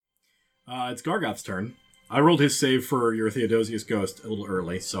It's Gargoth's turn. I rolled his save for your Theodosius Ghost a little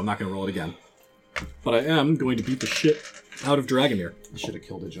early, so I'm not going to roll it again. But I am going to beat the shit out of Dragomir. I should have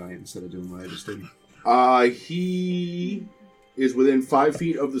killed a giant instead of doing what I just did. He is within 5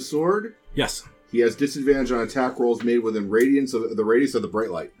 feet of the sword. Yes. He has disadvantage on attack rolls made within radius of the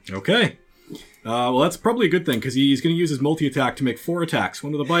bright light. Okay. Well, that's probably a good thing, because he's going to use his multi-attack to make 4 attacks.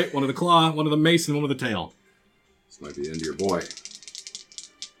 One with the bite, one with the claw, one with the mace, and one with the tail. This might be the end of your boy.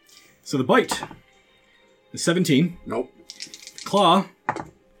 So the bite is 17. Nope. Claw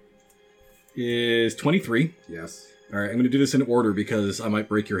is 23. Yes. All right, I'm going to do this in order because I might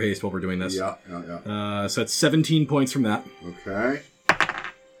break your haste while we're doing this. Yeah. So that's 17 points from that. Okay.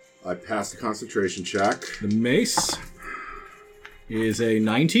 I passed the concentration check. The mace is a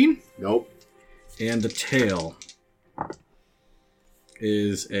 19. Nope. And the tail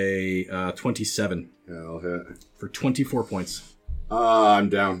is a 27. Yeah, I'll hit. For 24 points. I'm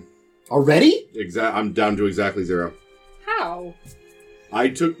down. Already? I'm down to exactly 0. How? I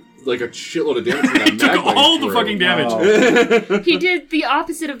took like a shitload of damage from that took all the fucking damage. Oh. He did the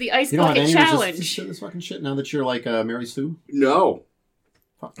opposite of the ice You don't have bucket any challenge. resistance to this fucking shit now that you're like Mary Sue? No.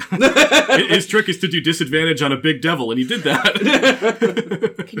 His trick is to do disadvantage on a big devil, and he did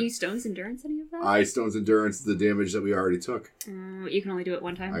that. Can you Stone's Endurance any of that? I Stone's Endurance the damage that we already took. You can only do it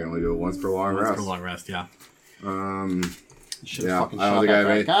one time. I can only do it once per long rest. For long rest, yeah. Yeah, I don't think I have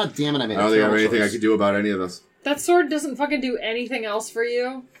any. God damn it! I made. I don't think I have anything I could do about any of this. That sword doesn't fucking do anything else for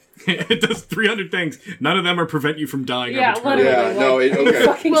you. It does 300 things. None of them are prevent you from dying. Yeah, every turn. literally. Yeah, no,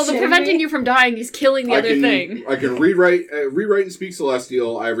 okay. Well, the preventing you from dying is killing the other thing. I can rewrite and speak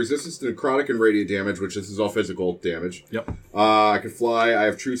Celestial. I have resistance to necrotic and radiant damage, which this is all physical damage. Yep. I can fly. I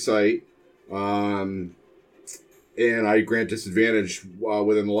have true sight. And I grant disadvantage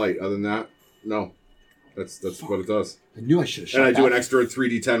within the light. Other than that, no. That's what it does. I knew I should have shot And I do that. an extra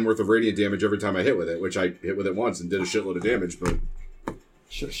 3d10 worth of radiant damage every time I hit with it, which I hit with it once and did a shitload of damage, but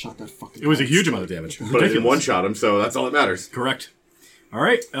Should have shot that fucking. It was a guy. huge amount of damage. but I didn't Ridiculous. one-shot him, so that's all that matters. Correct. All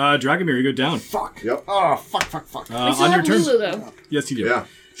right, Dragomir, you go down. Fuck. Yep. Oh, fuck. We still On your have turn. Lulu, though. Yes, you do. Yeah.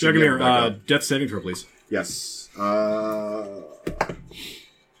 Should get him back Dragomir, up. death saving throw, please. Yes. I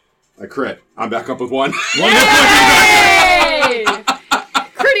crit. I'm back up with 1. Hey!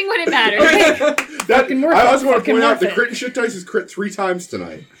 Critting when it matters. Fucking work I it. also want to Fucking point out worth the it. crit and shit dice is crit 3 times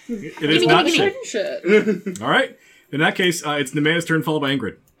tonight. It is not shit. Shit. All right. In that case, it's Nemea's turn, followed by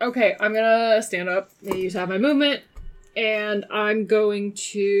Ingrid. Okay, I'm gonna stand up. I use half my movement, and I'm going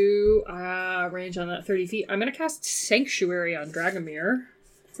to range on that 30 feet. I'm gonna cast Sanctuary on Dragomir.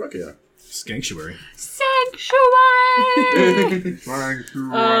 Fuck yeah. Sanctuary. Sanctuary!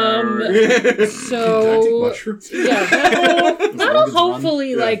 So Mushrooms. yeah, that'll Logan's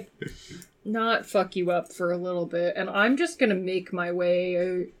hopefully run. like not fuck you up for a little bit, and I'm just gonna make my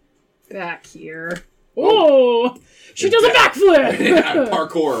way back here. Oh, she does a backflip. Yeah,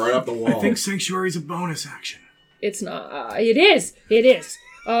 parkour right up the wall. I think Sanctuary is a bonus action. It's not. It is. It is.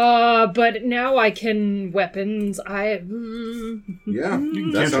 But now I can weapons. Yeah, that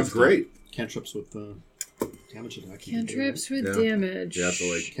Cantrips sounds great. Cantrips with damage attack. Cantrips with Yeah. damage. Yeah, so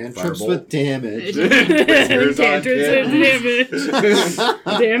like Cantrips firebolt. with damage. Here's on Cantrips with damage.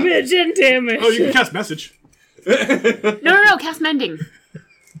 Damage and damage. Oh, you can cast message. No, cast Mending.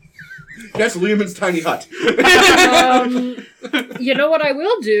 That's Lehman's tiny hut. You know what I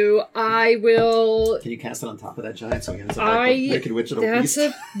will do? I will. Can you cast it on top of that giant so he ends up like the Wicked Witch of the That's Beast?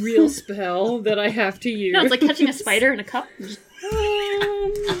 a real spell that I have to use. No, it's like catching a spider in a cup.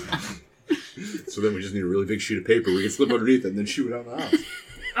 So then we just need a really big sheet of paper we can slip underneath it and then shoot it out of the house.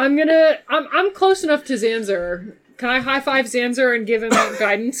 I'm close enough to Zanzer. Can I high five Zanzer and give him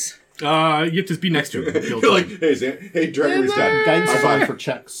guidance? You have to be next to him. You're like, hey, Dragon's dead. Guidance is High only five. for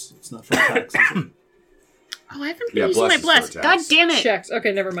checks. It's not for attacks. Is it? Oh, I haven't Yeah, been using my bless bless. is for God attacks. damn it. Checks.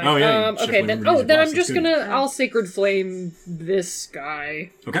 Okay, never mind. Oh, yeah, you Okay, definitely then. remember Oh, your then I'm blast, just it's good. gonna. I'll sacred flame this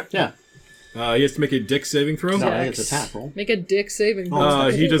guy. Okay. Yeah. He has to make a dick saving throw. No, I think Dex. it's attack roll. Make a dick saving throw.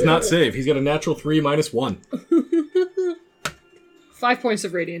 He does not save. He's got a natural 3 minus 1. 5 points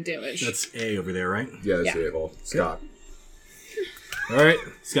of radiant damage. That's A over there, right? Yeah, that's Yeah. the a-hole. Scott. All right.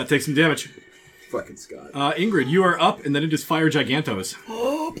 Scott takes some damage. Fucking Scott. Ingrid, you are up, and then it is Fire Gigantos.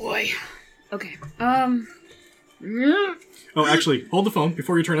 Oh, boy. Okay. Oh, actually, hold the phone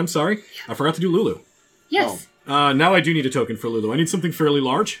before your turn. I'm sorry. I forgot to do Lulu. Yes. Now I do need a token for Lulu. I need something fairly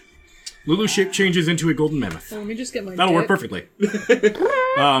large. Lulu's shape changes into a golden mammoth. Let me just get my. That'll work dick.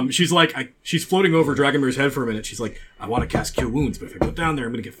 perfectly. She's like, she's floating over Dragomir's head for a minute. She's like, I want to cast Cure Wounds, but if I go down there,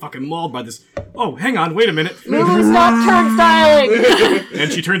 I'm going to get fucking mauled by this. Oh, hang on, wait a minute. Lulu, stop turnstiling!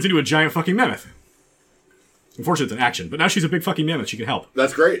 And she turns into a giant fucking mammoth. Unfortunately, it's an action, but now she's a big fucking mammoth. She can help.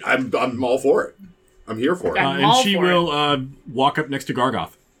 That's great. I'm all for it. I'm here for it. I'm And all she for will walk up next to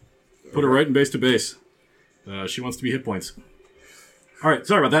Gargoth. Put her right in base to base. She wants to be hit points. All right,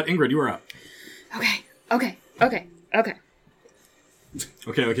 sorry about that. Ingrid, you are up. Okay. Okay.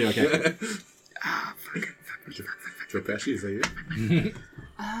 Joe Pesci, is that you?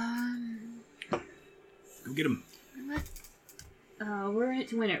 Go get him. We're in it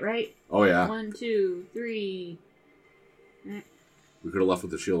to win it, right? Oh, yeah. 1, 2, 3. We could have left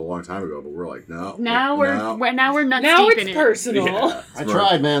with the shield a long time ago, but we're like, no. Now we're nuts Now deep it's in personal. Yeah, I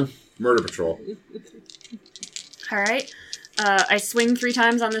tried, man. Murder Patrol. it. All right. I swing 3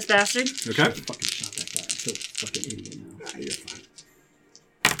 times on this bastard. Okay. Fucking shot that guy. I'm so fucking idiot now. You're fine.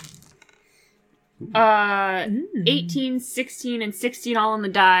 18, 16, and 16 all on the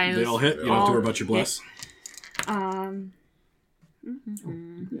die. They all hit. You don't have to worry about your bless. I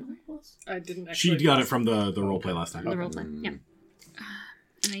didn't She actually. got it from the roleplay last time. The roleplay. Yeah.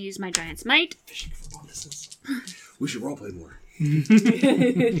 And I use my giant's might. We should roleplay more.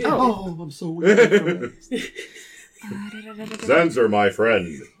 Oh, I'm so weird. Zanzer, my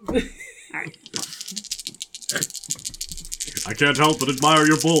friend. Alright. I can't help but admire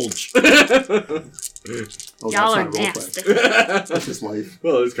your bulge. Oh, Y'all are that's not nasty. roleplay. That's just life.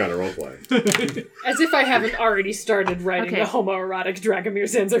 Well, it's kind of roleplay. As if I haven't already started writing Okay. the homoerotic Dragomir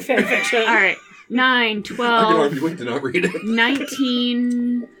Zanzer fanfiction. Alright. 9, I can 12, hardly wait to not read it.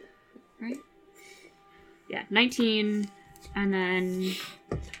 19. Right? Yeah, 19. And then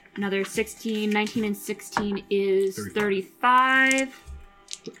another 16. 19 and 16 is 35.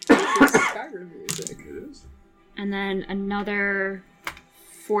 Skyrim music. It is. And then another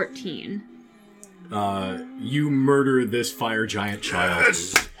 14. You murder this fire giant child.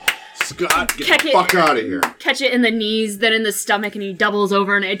 Scott, get Check the it. fuck out of here. Catch it in the knees, then in the stomach, and he doubles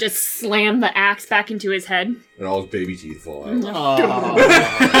over, and it just slammed the axe back into his head. And all his baby teeth fall out.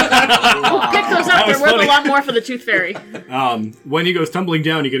 Pick those up, That was they're worth funny. a lot more for the Tooth Fairy. When he goes tumbling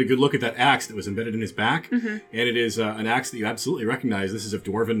down, you get a good look at that axe that was embedded in his back. And it is an axe that you absolutely recognize. This is of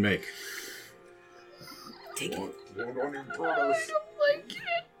dwarven make. Take it.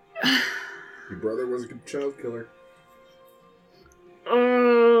 Your brother was a good child killer.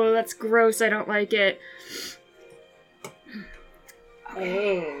 Oh, that's gross. I don't like it.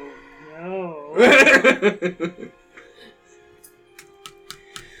 Oh, no.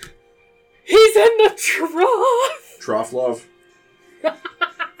 He's in the trough! Trough love.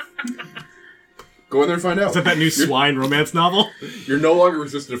 Go in there and find out. Is that that new swine romance novel? You're no longer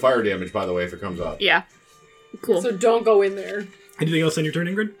resistant to fire damage, by the way, if it comes up. Yeah. Cool. So don't go in there. Anything else on your turn,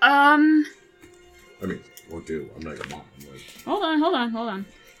 Ingrid? I mean, or do. I'm not your mom. I'm, like, Hold on.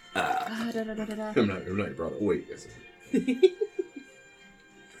 I'm not your brother. Oh, wait, yes.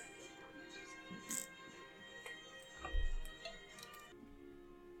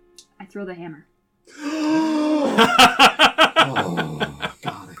 I throw the hammer. Oh,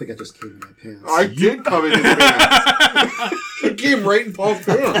 God, I think I just came in my pants. I did come in his pants. It came right in Paul's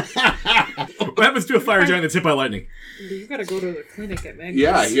pants. What happens to a fire giant that's hit by lightning? You gotta go to the clinic at Magnus.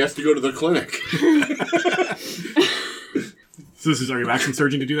 Yeah, he has to go to the clinic. So are you action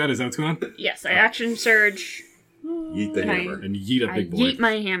surging to do that? Is that what's going on? Yes, I action surge. Yeet the Nice. hammer. And yeet a I big boy. yeet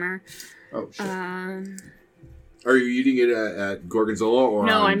my hammer. Oh, shit. Are you eating it at Gorgonzola or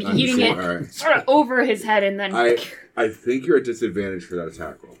No, on, I'm on the eating floor? it All right. sort of over his head and then I think you're at disadvantage for that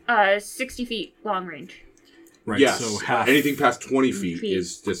attack roll. 60 feet long range. Right, Yes. so half. Anything past 20 feet Feet.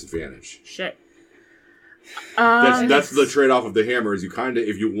 is disadvantage. Shit. That's the trade-off of the hammer. Is you kind of,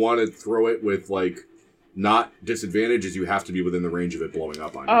 if you want to throw it with like not disadvantage, is you have to be within the range of it blowing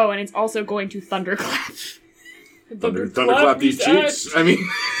up on you. Oh, and it's also going to thunderclap. Thunderclap these cheeks. I mean,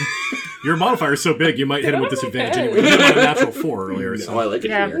 Your modifier is so big, you might hit him with disadvantage anyway. You had a natural 4 earlier. So. oh, I like it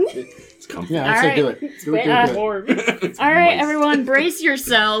Yeah. here. It's comfy. Yeah, I'd say Alright. do it. Do it, do it, do it. Form. All right, everyone, brace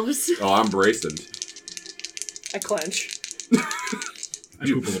yourselves. Oh, I'm braced. I clench. I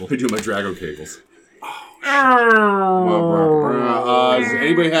poop a little. I do my Drago cables. Oh. Does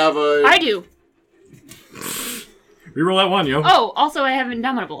anybody have a? I do. Reroll that one, yo. Oh, also I have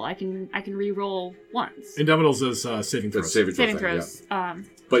Indomitable. I can re-roll once. Indomitables is saving throws. That's saving Saving throw thing, throws.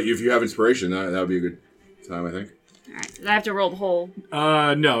 But if you have inspiration, that would be a good time, I think. All right, I have to roll the whole.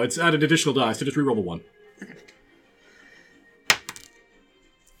 No, it's added additional dice, so just reroll the 1. Okay.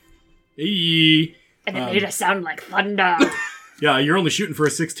 Hey. And it made it sound like thunder. Yeah, you're only shooting for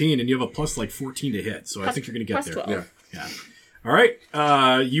a 16, and you have a plus like 14 to hit, so I think you're going to get Plus there. 12. Yeah. Yeah. All right.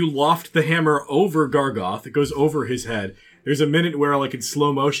 You loft the hammer over Gargoth. It goes over his head. There's a minute where, like in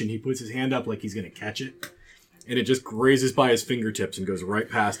slow motion, he puts his hand up like he's going to catch it, and it just grazes by his fingertips and goes right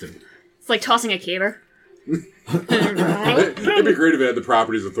past him. It's like tossing a caber. It'd be great if it had the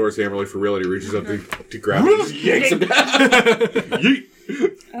properties of Thor's hammer, like for real, and he reaches up to grab it and just yanks him down.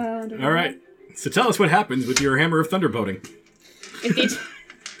 Yeet. All right. So tell us what happens with your Hammer of Thunderbolting.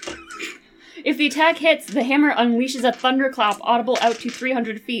 If the attack hits, the hammer unleashes a thunderclap audible out to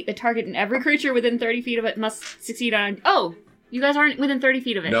 300 feet. The target and every creature within 30 feet of it must succeed on... Oh, you guys aren't within 30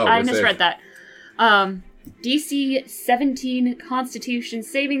 feet of it. No, I we're misread safe. that. DC 17 Constitution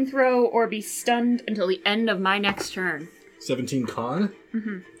saving throw or be stunned until the end of my next turn. 17 con?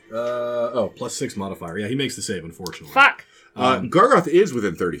 Mm-hmm. +6 modifier. Yeah, he makes the save, unfortunately. Fuck. Gargoth is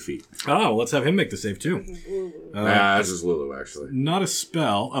within 30 feet. Oh, well, let's have him make the save, too. That's just Lulu, actually. Not a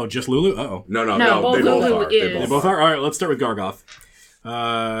spell. Oh, just Lulu? Uh-oh. No, No, they both Lulu are. is. They both are? All right, let's start with Gargoth.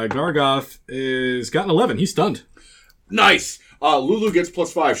 Gargoth is got an 11. He's stunned. Nice! Lulu gets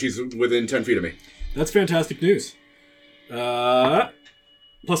 +5. She's within 10 feet of me. That's fantastic news. +5,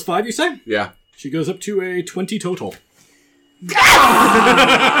 you say? Yeah. She goes up to a 20 total.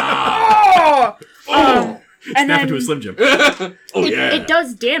 And Snap then into a Slim Jim. it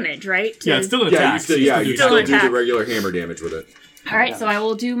does damage, right? Yeah, it's still an attack. Yeah, you still, so you do still damage. do the attack. regular hammer damage with it. All right, so I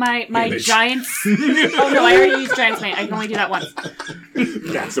will do my Damage. giant's... Oh, no, I already used Giant's Mate. I can only do that once.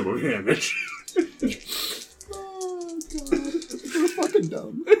 Maximum damage. Oh, God. You're fucking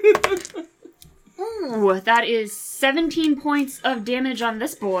dumb. Ooh, that is 17 points of damage on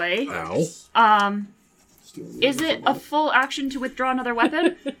this boy. Ow. Is it a full action to withdraw another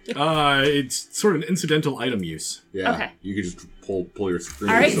weapon? It's sort of an incidental item use. Yeah. Okay. You can just pull your screen.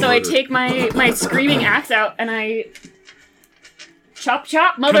 All right, so I take my screaming axe out and I chop,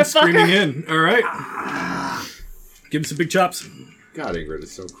 Come screaming motherfucker. in. All right. Give him some big chops. God, Ingrid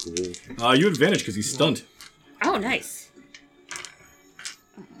is so cool. You have advantage because he's stunned. Oh, nice.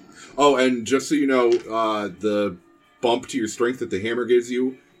 Oh, and just so you know, the bump to your strength that the hammer gives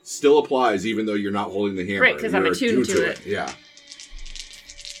you still applies even though you're not holding the hammer. Right, 'cause I'm You're attuned to it. Yeah.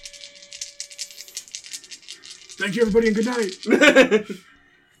 Thank you, everybody, and good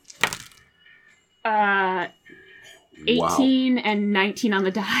night. 18 and 19 on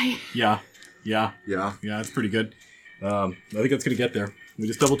the die. Yeah, Yeah. that's pretty good. I think that's going to get there. We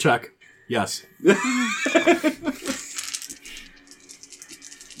just double check. Yes.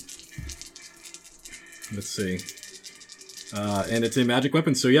 Let's see. And it's a magic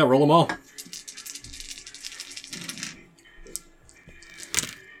weapon, so yeah, roll them all.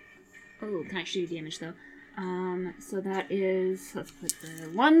 Oh, can I actually do damage though? So that is, let's put the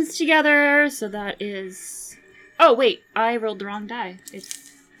ones together. So that is, oh wait, I rolled the wrong die.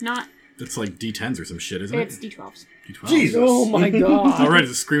 It's not, It's like D10s or some shit, isn't it's it? D12s. D12. Jesus. Oh my god. All right,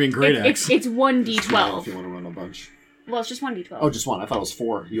 it's a screaming great axe. It's one If you D12. want to run a bunch. Well, it's just one D12. Oh, just one. I thought it was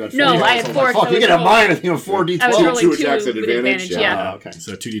 4. You had 4. No, D12s. I had was 4, Like, fuck, so you it's get a all- mine if you have 4 I was D12s. rolling Two two attacks at with advantage, advantage, yeah. yeah. Okay.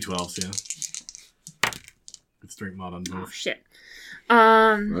 So 2D12s, yeah. Good strength mod on Oh both. shit.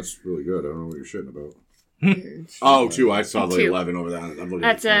 That's really good. I don't know what you're shitting about. Oh, 2. I saw the 2. 11 over that. I'm looking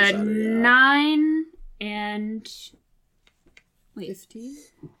That's at a the front side, yeah. 9 and wait, 15?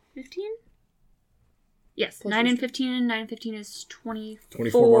 15? Yes, Plus 9 and wisdom. 15, and 9 and 15 is 24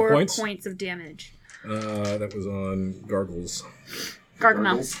 24 more points? points of damage. That was on Gargles.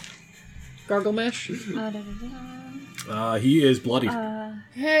 Gargamel. Gargle mesh? He is bloodied.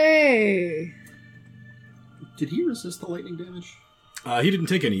 Hey! Did he resist the lightning damage? He didn't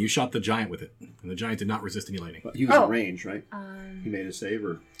take any. You shot the giant with it. And the giant did not resist any lightning. But he was Oh. in range, right? He made a save,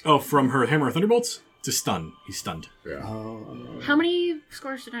 or? Oh, from her Hammer of Thunderbolts? It's a stun. He's stunned. Yeah. How many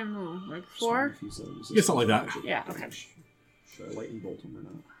scores did I move? Like 4? Yeah, something like that. Yeah, okay. Should I lightning bolt him or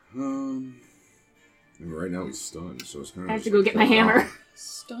not? I mean, right now he's stunned, so it's kind of. I have to go get my hammer.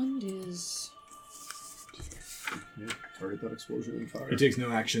 Stunned is... Yeah, target that explosion in fire. He takes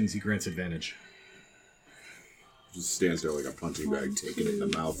no actions. He grants advantage. Just stands there like a punching bag, taking it in the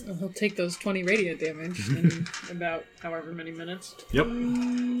mouth. He'll take those 20 radiant damage in about however many minutes. Yep.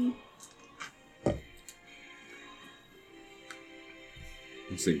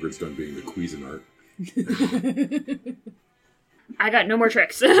 Ingrid's done being the Cuisinart. I got no more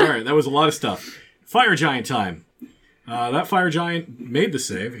tricks. All right, that was a lot of stuff. Fire Giant time. That Fire Giant made the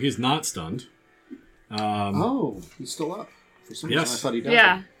save. He's not stunned. Oh, he's still up. For some reason, Yes. I thought he died.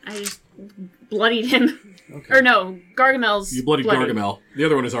 Yeah, I just bloodied him. Okay. Or no, Gargamel's You bloodied bloodied. Gargamel. The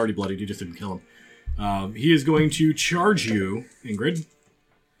other one is already bloodied. You just didn't kill him. He is going to charge you, Ingrid,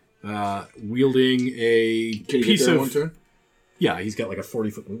 wielding a Can you piece get there in of... one turn? Yeah, he's got like a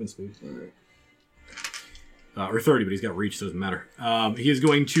 40-foot movement speed. Or 30, but he's got reach, so it doesn't matter. He is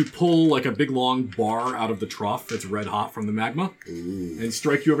going to pull like a big long bar out of the trough that's red hot from the magma and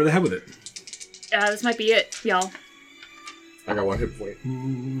strike you over the head with it. This might be it, y'all. I got 1 hit point.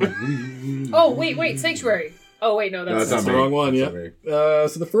 Oh, wait, Sanctuary. Oh, wait, no, that's That's not the me. wrong one, That's yeah. not me.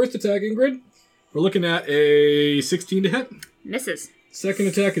 So the first attack, Ingrid, we're looking at a 16 to hit. Misses. Second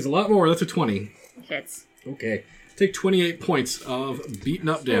attack is a lot more. That's a 20. Hits. Okay. Take 28 points of beaten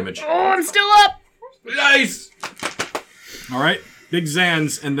up damage. Oh, I'm still up! Nice! All right. Big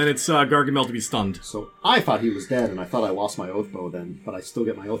Zans, and then it's Gargamel to be stunned. So I thought he was dead, and I thought I lost my oath bow then, but I still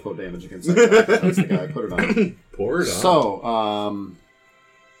get my oath bow damage against that guy. That's the guy I put it on. Pour it on. So,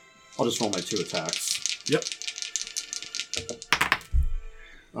 I'll just roll my 2 attacks. Yep.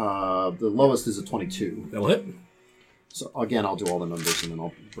 The lowest is a 22. That'll hit. So again, I'll do all the numbers and then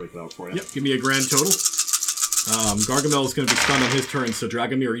I'll break it out for you. Yep. Give me a grand total. Gargamel is going to be stunned on his turn, so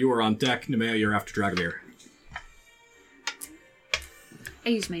Dragomir, you are on deck. Nemea, you're after Dragomir. I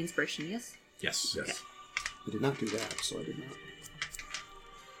used my inspiration, yes? Yes. Yes. I did not do that, so I did not.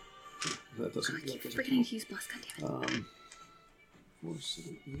 That doesn't. I keep That freaking doesn't use blast, goddammit. 4,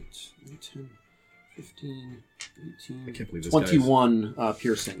 7, 8, 9, 10, 15, 18. I can't believe this 21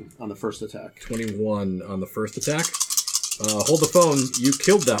 piercing on the first attack. 21 on the first attack. Hold the phone. You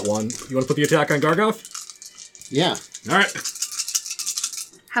killed that one. You want to put the attack on Gargoth? Yeah. All right.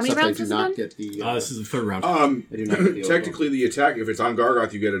 How many Except rounds I is do it not on? get the. This is the third round. I do not get the Technically, the attack, if it's on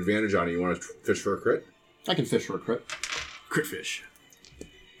Gargoth, you get advantage on it. You want to fish for a crit? I can fish for a crit. Crit fish.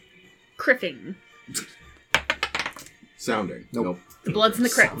 Criffing. Sounding. Nope. The blood's in the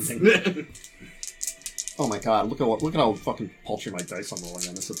crits. Oh my god! Look at how fucking paltry my dice I'm rolling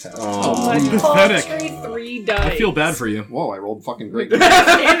on this attack. Oh. My Pathetic. paltry 3 dice. I feel bad for you. Whoa! I rolled fucking great.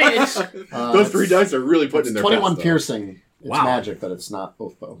 Damage. Those 3 dice are really putting in their 21 best, though. piercing. It's Wow. magic, but it's not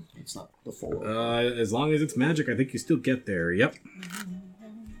oath bow. It's not the full. As long as it's magic, I think you still get there. Yep.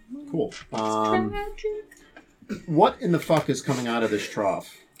 Cool. What in the fuck is coming out of this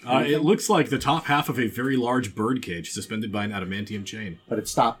trough? It looks like the top half of a very large bird cage suspended by an adamantium chain. But it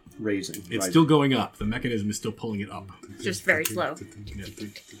stopped raising. It's right? still going up. The mechanism is still pulling it up. Just very slow. Yeah.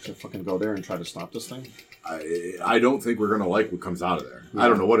 To fucking go there and try to stop this thing. I don't think we're going to like what comes out of there. I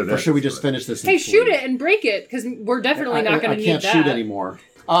don't know what it is. Or should we just finish this? Hey, and shoot flee? it and break it, because we're definitely not going to I need can't that. shoot anymore.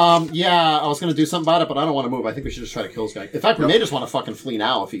 Yeah, I was going to do something about it, but I don't want to move. I think we should just try to kill this guy. In fact, we may just want to fucking flee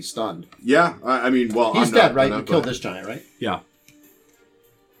now if he's stunned. Yeah, I mean, well, He's I'm dead, not, right? I'm You not, killed but- this giant, right? Yeah.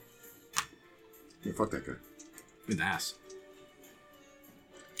 Yeah, fuck that guy. In the ass.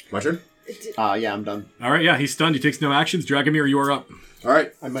 My turn? Yeah, I'm done. All right, yeah, he's stunned. He takes no actions. Dragomir, you are up. All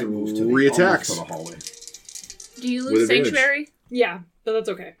right. I might move to Three the, attacks. almost to the hallway. Do you With lose advantage. Sanctuary? Yeah, but that's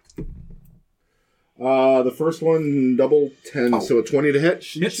okay. The first one, double 10, so a 20 to hit.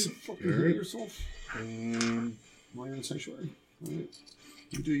 Hits. You fucking hurt yourself. Why are you in sanctuary? All right.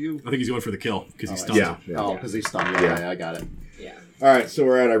 You do you. I think he's going for the kill because he's stunned. Yeah. Oh, because he's stunned. Yeah, I got it. Yeah. All right, so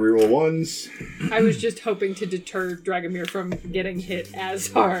we're at I reroll ones. I was just hoping to deter Dragomir from getting hit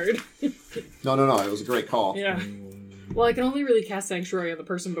as hard. No. It was a great call. Yeah. Well, I can only really cast Sanctuary on the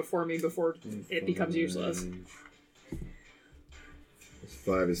person before me before it becomes useless.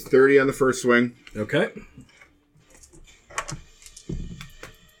 5 is 30 on the first swing. Okay.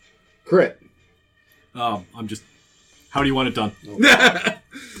 Crit. I'm just. How do you want it done?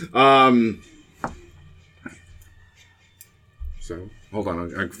 So, hold on,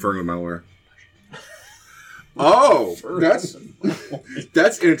 I'm conferring with my lawyer. Oh,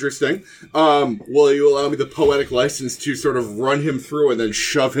 that's interesting. Will you allow me the poetic license to sort of run him through and then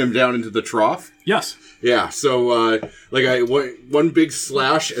shove him down into the trough? Yes. Yeah, so, one big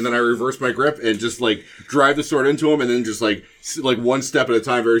slash, and then I reverse my grip and just, drive the sword into him, and then just, one step at a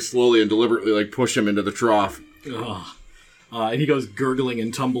time, very slowly and deliberately, push him into the trough. Ugh. And he goes gurgling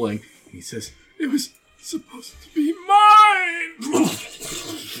and tumbling. He says, "It was supposed to be mine!"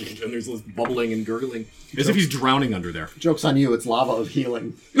 And there's this bubbling and gurgling. As if he's drowning under there. Joke's on you. It's lava of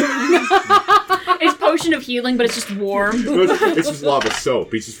healing. It's potion of healing, but it's just warm. It's just lava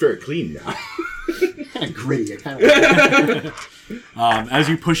soap. He's just very clean now. Kind of gritty. Kind of. As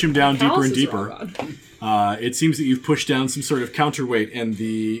you push him down deeper Callus and is deeper, wrong. it seems that you've pushed down some sort of counterweight, and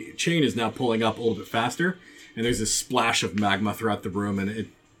the chain is now pulling up a little bit faster. And there's this splash of magma throughout the room, and it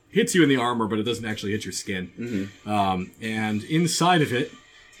hits you in the armor, but it doesn't actually hit your skin. Mm-hmm. And inside of it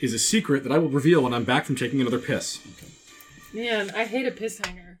is a secret that I will reveal when I'm back from taking another piss. Man, I hate a piss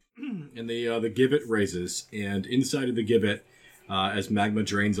hanger. And the gibbet raises, and inside of the gibbet, as magma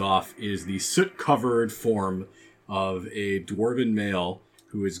drains off, is the soot-covered form of a dwarven male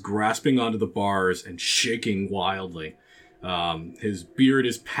who is grasping onto the bars and shaking wildly. His beard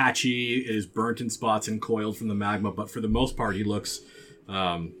is patchy, it is burnt in spots and coiled from the magma, but for the most part he looks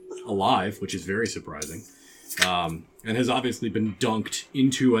alive, which is very surprising. And has obviously been dunked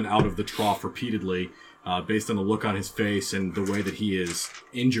into and out of the trough repeatedly based on the look on his face and the way that he is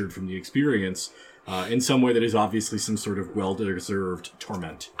injured from the experience, in some way that is obviously some sort of well-deserved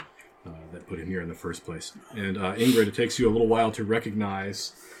torment that put him here in the first place. And Ingrid, it takes you a little while to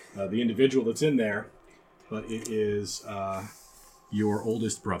recognize the individual that's in there, but it is your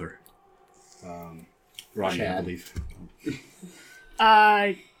oldest brother, Rodney, I Chad. believe.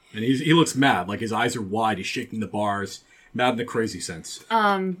 Uh, And he looks mad, like his eyes are wide, he's shaking the bars, mad in the crazy sense.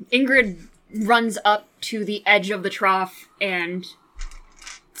 Ingrid runs up to the edge of the trough and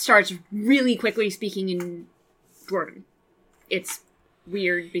starts really quickly speaking in Dwarven. It's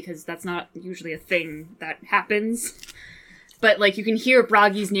weird because that's not usually a thing that happens. But, like, you can hear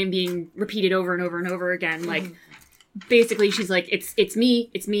Bragi's name being repeated over and over and over again. Like, basically she's like, it's me,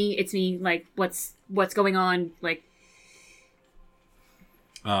 like, what's going on? Like,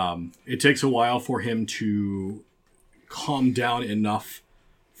 It takes a while for him to calm down enough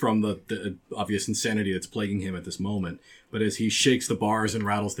from the obvious insanity that's plaguing him at this moment. But as he shakes the bars and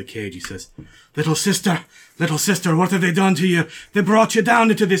rattles the cage, he says, little sister, what have they done to you? They brought you down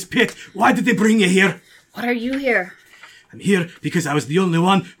into this pit. Why did they bring you here? what are you here? I'm here because I was the only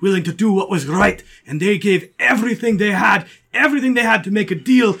one willing to do what was right, and they gave everything they had to make a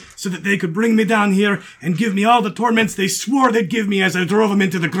deal so that they could bring me down here and give me all the torments they swore they'd give me as I drove them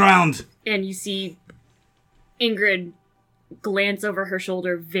into the ground. And you see Ingrid glance over her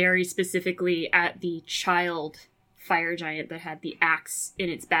shoulder very specifically at the child fire giant that had the axe in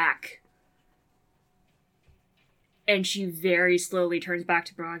its back. And she very slowly turns back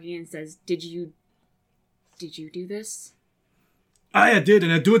to Bragi and says, Did you do this? I did,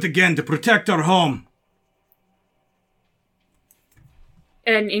 and I do it again to protect our home.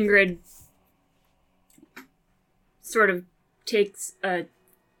 And Ingrid sort of takes a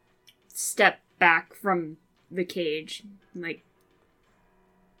step back from the cage. Like,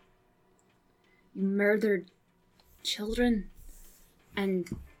 you murdered children and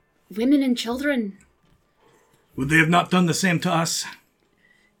women and children. Would they have not done the same to us?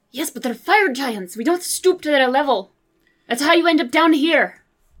 Yes, but they're fire giants. We don't stoop to their level. That's how you end up down here.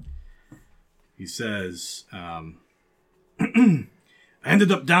 He says, I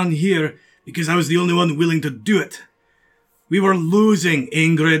ended up down here because I was the only one willing to do it. We were losing,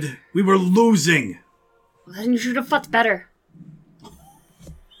 Ingrid. We were losing. Well, then you should have fought better.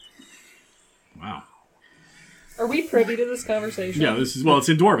 Wow. Are we privy to this conversation? Yeah, it's in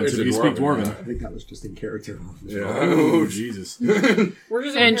Dwarven, It's so in you speak Dwarven, Dwarven. I think that was just in character. Oh, Jesus. We're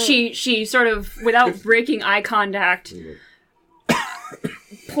just And she sort of, without breaking eye contact,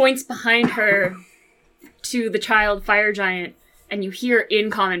 points behind her to the child fire giant, and you hear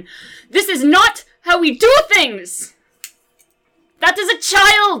in common, This is not how we do things! That is a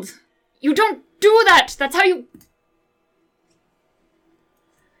child! You don't do that! That's how you...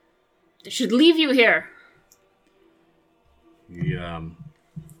 They should leave you here.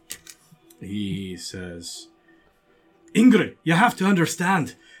 He says, Ingrid, you have to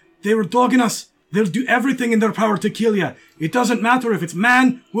understand. They were dogging us. They'll do everything in their power to kill you. It doesn't matter if it's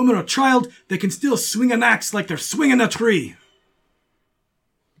man, woman, or child. They can still swing an axe like they're swinging a tree.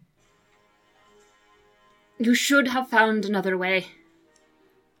 You should have found another way.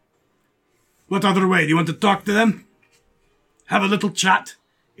 What other way? Do you want to talk to them? Have a little chat?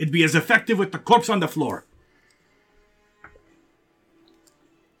 It'd be as effective with the corpse on the floor.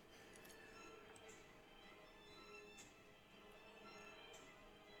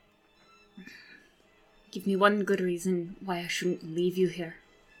 Give me one good reason why I shouldn't leave you here.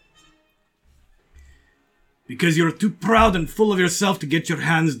 Because you're too proud and full of yourself to get your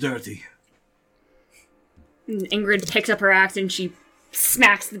hands dirty. And Ingrid picks up her axe and she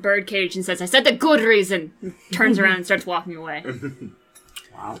smacks the birdcage and says, I said the good reason! And turns around and starts walking away.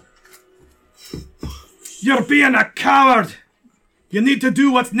 Wow. You're being a coward! You need to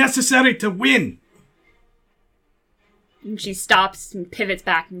do what's necessary to win! And she stops and pivots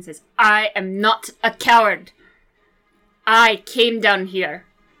back and says, I am not a coward. I came down here.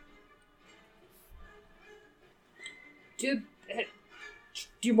 Do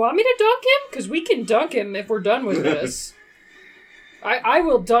you want me to dunk him? Because we can dunk him if we're done with this. I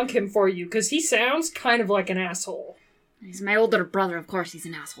will dunk him for you, because he sounds kind of like an asshole. He's my older brother, of course he's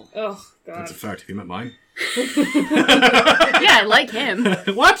an asshole. Oh, God. That's a fact. Have you met mine? Yeah, I like him.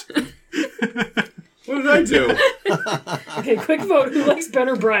 What? What did I do? Okay, quick vote. Who likes Ben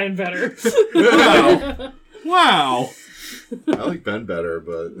or Brian better? Wow. Wow. I like Ben better,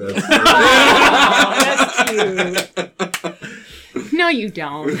 but that's... That's cute. No, you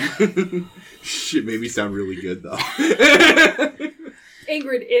don't. Shit made me sound really good, though.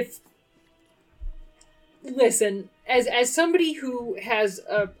 Ingrid, listen, as somebody who has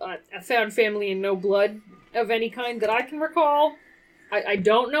a found family and no blood of any kind that I can recall, I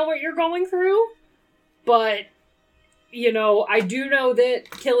don't know what you're going through, but, you know, I do know that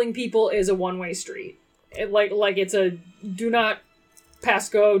killing people is a one-way street. Like it's a do not pass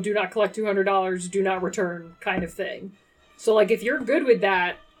go, do not collect $200, do not return kind of thing. So, like, if you're good with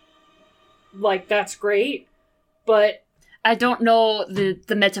that, like, that's great, but... I don't know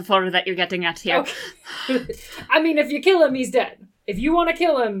the metaphor that you're getting at here. Okay. I mean, if you kill him, he's dead. If you want to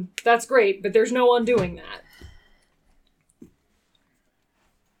kill him, that's great, but there's no undoing that.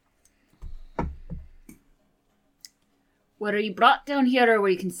 Were you brought down here or were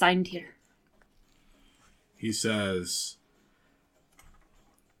you consigned here? He says,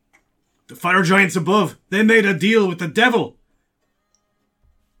 "The fire giants above, they made a deal with the devil.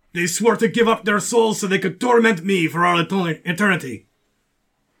 They swore to give up their souls so they could torment me for all eternity.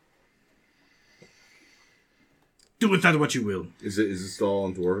 Do with that what you will." Is it all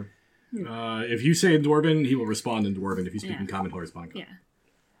on Dwarven? If you say in Dwarven, he will respond in Dwarven. If you speak in Common, he'll respond. Yeah.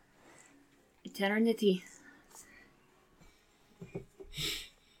 Eternity.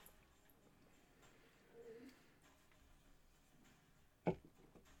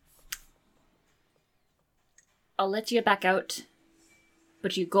 I'll let you back out,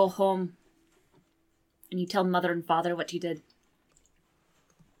 but you go home and you tell mother and father what you did.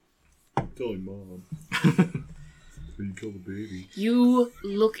 Telling Mom. So you kill the baby. You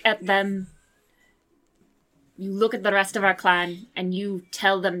look at them, you look at the rest of our clan, and you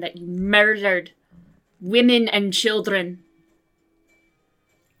tell them that you murdered women and children.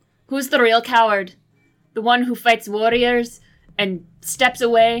 Who's the real coward? The one who fights warriors and steps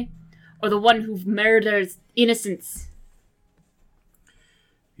away, or the one who murders innocents?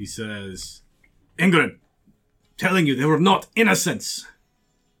 He says, "Ingrid, telling you they were not innocents.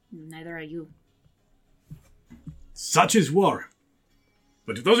 Neither are you. Such is war.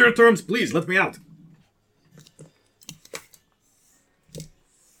 But if those are your terms, please let me out."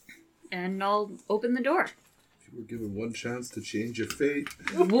 And I'll open the door. If you were given one chance to change your fate.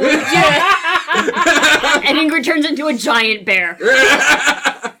 Would you? And Ingrid turns into a giant bear.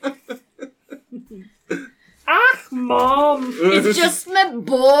 Ah, Mom! It's just my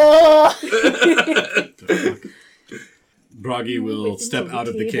boy. Bragi will step out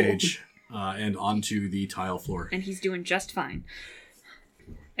of the cage and onto the tile floor. And he's doing just fine.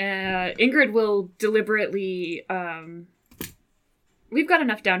 Ingrid will deliberately... we've got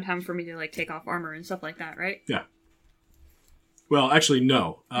enough downtime for me to, like, take off armor and stuff like that, right? Yeah. Well, actually,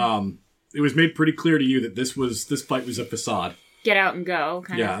 no. It was made pretty clear to you that this fight was a facade. Get out and go,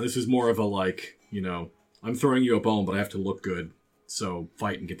 kind of. Yeah, this is more of a, like, you know, I'm throwing you a bone, but I have to look good. So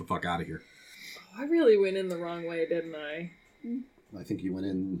fight and get the fuck out of here. I really went in the wrong way, didn't I? I think you went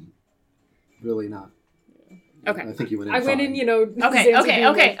in really not. Okay. I think you went in I went fine. in, you know... Okay.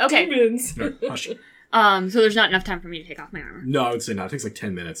 Demons. All right, hush. So there's not enough time for me to take off my armor. No, I would say not. It takes like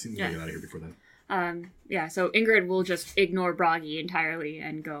 10 minutes. You can Yeah. get out of here before then. Yeah, so Ingrid will just ignore Bragi entirely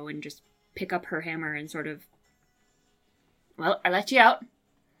and go and just pick up her hammer and sort of... Well, I let you out.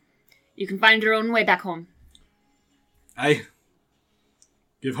 You can find your own way back home. Aye.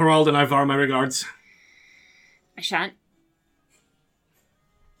 Give Harald and Ivar my regards. I shan't.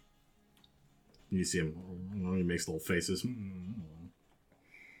 You see him. He makes little faces.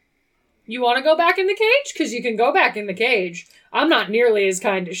 You want to go back in the cage? Because you can go back in the cage. I'm not nearly as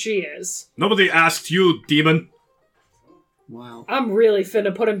kind as she is. Nobody asked you, demon. Wow. I'm really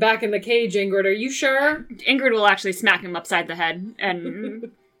finna put him back in the cage, Ingrid. Are you sure? Ingrid will actually smack him upside the head,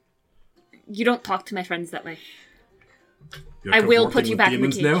 and... You don't talk to my friends that way. You're I will cavorting put you with back in the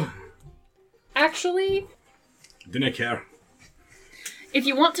demons cage. now? Actually, Didn't care. If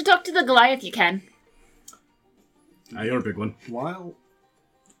you want to talk to the Goliath, you can. Aye, you're a big one. While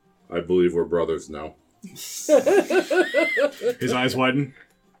I believe we're brothers now. His eyes widen.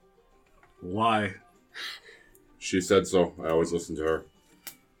 Why? She said so. I always listen to her.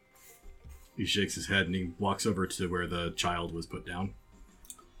 He shakes his head and he walks over to where the child was put down.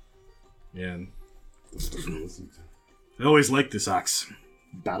 And I always liked this axe.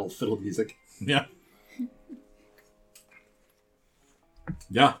 battle fiddle music. Yeah.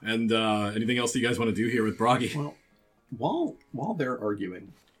 Yeah, and anything else that you guys want to do here with Bragi? Well, while they're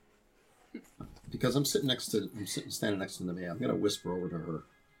arguing, because I'm standing next to the man, I'm gonna whisper over to her.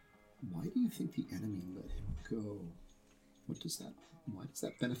 Why do you think the enemy let him go? Why does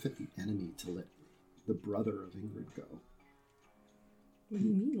that benefit the enemy to let the brother of Ingrid go? what do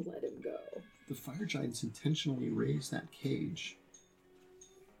you mean let him go? The fire giants intentionally raised that cage.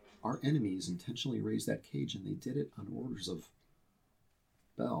 Our enemies intentionally raised that cage, and they did it on orders of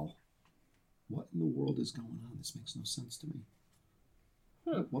Bell. What in the world is going on? This makes no sense to me.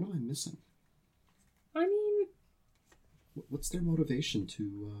 What am I missing? I mean, What's their motivation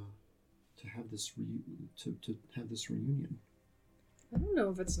to have this to have this reunion? I don't know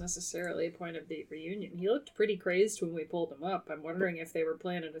if it's necessarily a point of the reunion. He looked pretty crazed when we pulled him up. I'm wondering if they were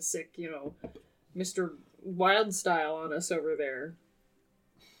planning a sick, Mr. Wild style on us over there.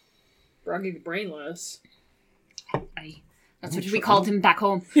 Broggy the Brainless. That's what we called him back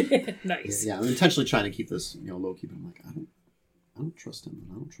home. Nice. Yeah, I'm intentionally trying to keep this, low key, but I'm like, I don't trust him.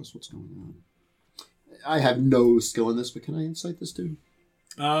 I don't trust what's going on. I have no skill in this, but can I insight this dude?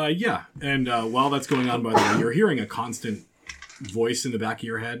 Yeah. And while that's going on, by the way, you're hearing a constant voice in the back of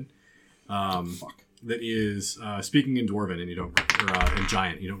your head that is speaking in Dwarven, and in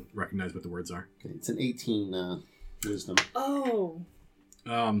Giant. You don't recognize what the words are. Okay, it's an 18 wisdom. Oh.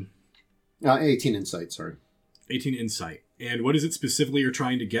 18 insight, sorry. 18 insight. And what is it specifically you're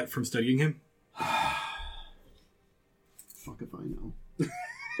trying to get from studying him? Fuck if I know.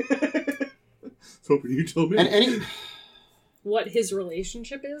 Hoping you told me. And any... What his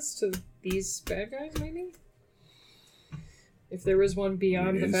relationship is to these bad guys, maybe? If there was one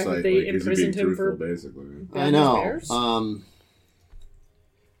beyond the fact that they imprisoned him for... Basically. I know.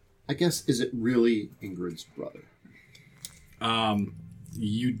 I guess, is it really Ingrid's brother?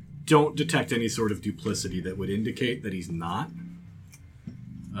 You don't detect any sort of duplicity that would indicate that he's not.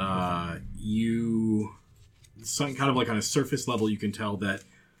 Kind of like on a surface level, you can tell that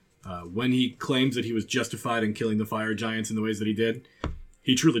when he claims that he was justified in killing the fire giants in the ways that he did,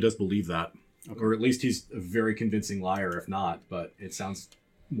 he truly does believe that. Okay. Or at least he's a very convincing liar, if not, but it sounds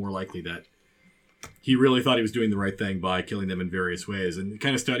more likely that he really thought he was doing the right thing by killing them in various ways. And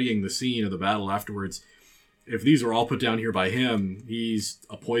kind of studying the scene of the battle afterwards, if these were all put down here by him, he's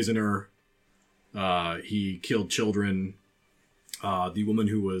a poisoner. He killed children. The woman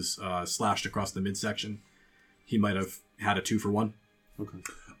who was slashed across the midsection, he might have had a 2-for-1. Okay.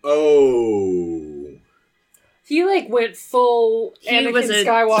 Oh. He, went full Anakin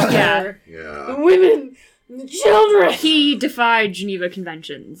Skywalker. Yeah. The women, the children. He defied Geneva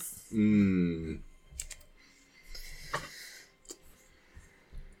Conventions. Your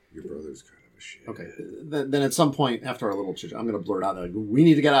brother's kind of a shit. Okay. Then at some point, after our little chit, I'm going to blurt out, we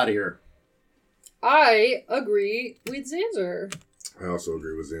need to get out of here. I agree with Zanzer. I also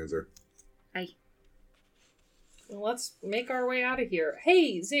agree with Zanzer. Well, let's make our way out of here.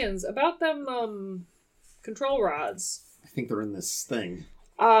 Hey, Zanz, about them, control rods. I think they're in this thing.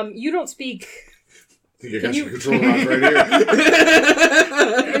 You don't speak... I think I got your control rod right here.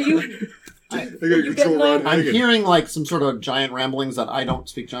 Are you... I got your control rod. I'm hearing some sort of giant ramblings that I don't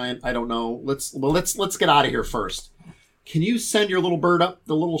speak giant. I don't know. Let's get out of here first. Can you send your little bird up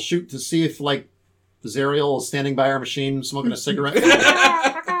the little chute to see if Zariel is standing by our machine smoking a cigarette?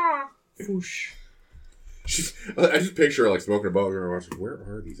 Whoosh. I just picture her smoking a bug and watching. Where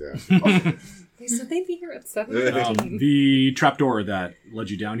are these assholes? They said they'd be here at 7:15. The trapdoor that led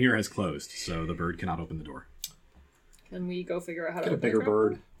you down here has closed, so the bird cannot open the door. Can we go figure out how to Get a open bigger it?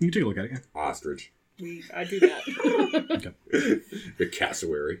 bird. You can take a look at it. Yeah. Ostrich. I do that. A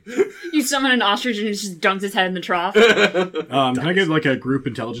cassowary. You summon an ostrich and it just dunks its head in the trough. Can I get a group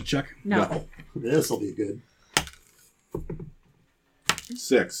intelligence check? No. This'll be good.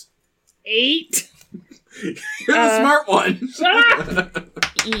 6. 8. You're the smart one.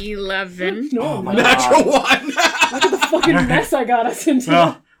 11. No, Natural 1. look at the fucking mess I got us into.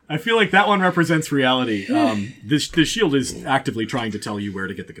 Well, I feel like that one represents reality. The shield is actively trying to tell you where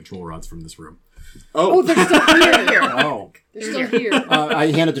to get the control rods from this room. Oh, they're still here. Oh. They're still here. I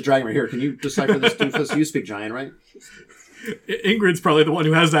handed to Dragon right here. Can you decipher this doofus? You speak giant, right? Ingrid's probably the one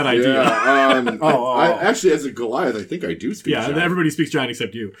who has that idea. Yeah, I actually, as a Goliath, I think I do speak giant. Everybody speaks giant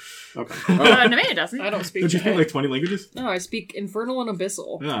except you. Okay. Nemea doesn't. I don't speak Don't you speak giant. 20 languages? No, I speak Infernal and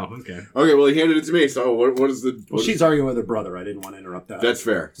Abyssal. Oh, okay. Okay, well, he handed it to me, so what is the... Well, she's arguing with her brother. I didn't want to interrupt that. That's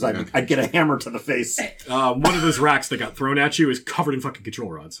fair. 'Cause I'd get a hammer to the face. One of those racks that got thrown at you is covered in fucking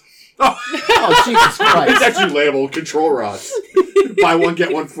control rods. Oh, Jesus It's Christ. actually labeled control rods. Buy one,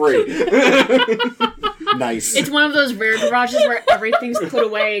 get one free. Nice. It's one of those rare garages where everything's put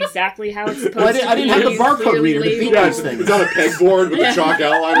away exactly how it's supposed Well, to be. I didn't have the barcode reader to beat Yeah, these things. it's on a pegboard with a chalk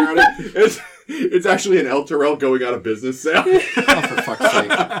outline around it. It's actually an El Terrell going out of business sale. Oh, for fuck's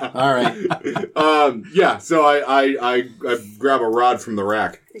sake. All right. Yeah, so I grab a rod from the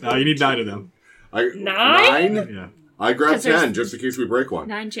rack. You need 9 of them. 9? 9? Yeah. I grab 'Cause there's- 10 just in case we break one.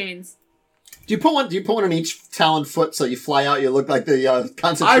 9 chains. Do you put one on each talon foot so you fly out? You look like the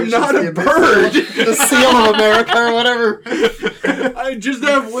concentration. I'm not a bird. The seal of America or whatever. I just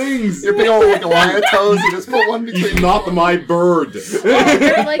have wings. Your big old like lion toes. You just put one between. He's not my bird. Oh,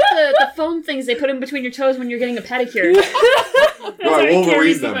 they're like the foam things they put in between your toes when you're getting a pedicure. No, how I he Wolverine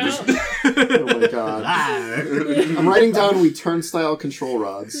carries them. them Just... Oh my god. I'm writing down we turnstile control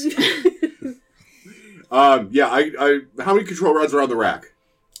rods. Yeah. I. How many control rods are on the rack?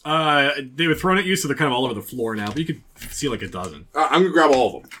 They were thrown at you, so they're kind of all over the floor now, but you could see like a dozen. I'm gonna grab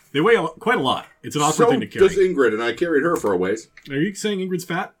all of them. They weigh quite a lot. It's an awkward So thing to carry. does Ingrid, and I carried her for a ways. Are you saying Ingrid's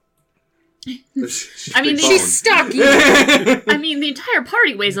fat? I mean, big She's bone. stocky. I mean, the entire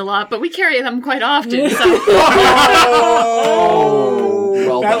party weighs a lot, but we carry them quite often, so... Oh,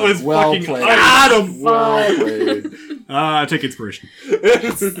 well That done. was well fucking played. Adam. Well played. Take inspiration. Yeah,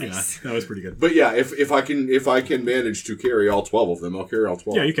 that was pretty good. But yeah, if I can manage to carry all 12 of them, I'll carry all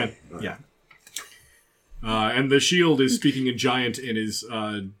 12. Yeah, you can. Yeah. And the shield is speaking in giant and is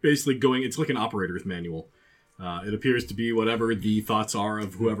basically going. It's like an operator's manual. It appears to be whatever the thoughts are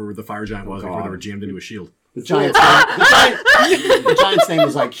of whoever the fire giant was before they God. were jammed into a shield. The giant's name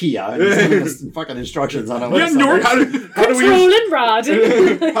was IKEA. And he's giving us fucking instructions on how Yeah, to Nord- How do we use, Controlling rod.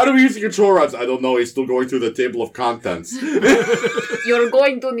 how do we use the control rods? I don't know. He's still going through the table of contents. You're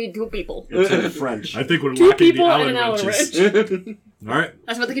going to need 2 people. It's in French. I think we're 2 lacking the people Allen and an Allen wrenches. wrench. All right.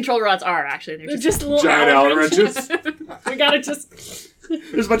 That's what the control rods are, actually. They're They're just... just little Giant Allen wrenches. we gotta just...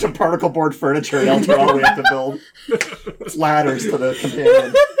 There's a bunch of particle board furniture in Elturel we have to build. Ladders to the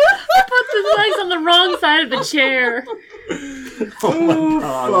companion. put the legs on the wrong side of the chair. Oh my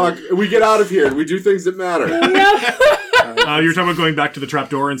god. Fuck. We get out of here and we do things that matter. You're talking about going back to the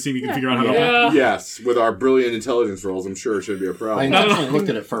trapdoor and seeing if you can figure out how to open it? Yeah. Yes, with our brilliant intelligence rolls, I'm sure it should be a I problem. intentionally looked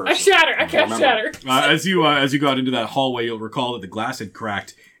at it first. I shatter. I can't Remember. shatter. As you go out into that hallway, you'll recall that the glass had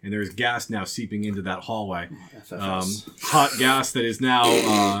cracked, and there's gas now seeping into that hallway. FFS. Hot gas that is now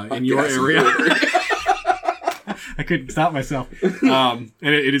in your Gas. area. I couldn't stop myself. And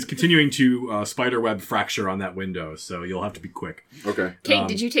it is continuing to spiderweb fracture on that window, so you'll have to be quick. Okay. Kate,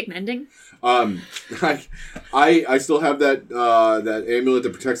 did you take mending? I still have that amulet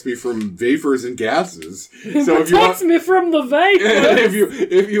that protects me from vapors and gases. So if you Protects want, me from the vapor.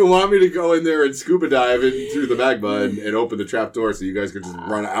 if you want me to go in there and scuba dive in through the magma and open the trap door so you guys can just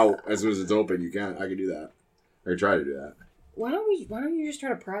run out as soon as it's open, you can. I can do that. I can try to do that. Why don't you just try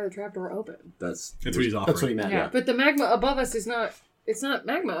to pry the trapdoor open? That's That's what he's offering. That's what he meant. Yeah. But the magma above us is not. It's not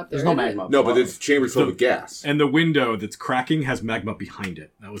magma up there. There's no is it? magma. no, but it's chambers filled with gas. And the window that's cracking has magma behind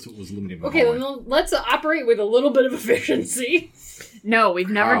it. That was what was illuminating the Okay, hallway. then let's operate with a little bit of efficiency. No, we've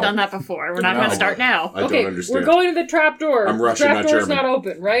never How? done that before. We're not No. going to start now. I okay, don't understand. we're going to the trapdoor. I'm Russian, The not trapdoor's German. not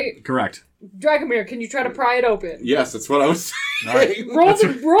open, right? Correct. Dragomir, can you try to pry it open? Yes, that's what I was All right. saying. Roll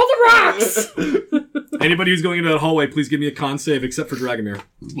the rocks. Anybody who's going into that hallway, please give me a con save, except for Dragomir.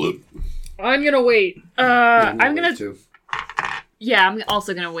 I'm gonna wait. I'm going to... to. Yeah, I'm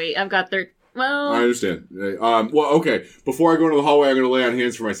also going to wait. I've got I Well, understand. Well, okay. Before I go into the hallway, I'm going to lay on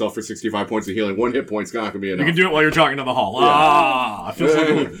hands for myself for 65 points of healing. 1 hit point's not going to be You enough. can do it while you're talking to the hall. I feel so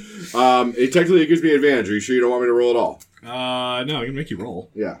good. Technically, it gives me advantage. Are you sure you don't want me to roll at all? No, I can make you roll.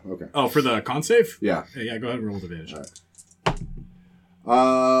 Yeah. Okay. Oh, for the con save? Yeah. Yeah, go ahead and roll with advantage.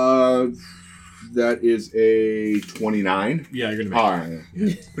 All right. That is a 29. Yeah, you're going to make All right.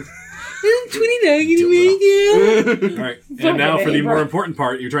 it. 29, All right. And now for the Fucking more A. important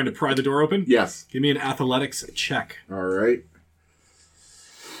part, you're trying to pry the door open? Yes. Give me an athletics check. All right.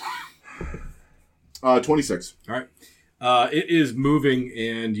 26. All right. It is moving,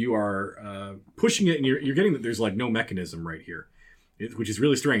 and you are pushing it, and you're getting that there's like no mechanism right here, which is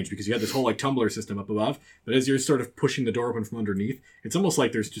really strange because you have this whole like tumbler system up above. But as you're sort of pushing the door open from underneath, it's almost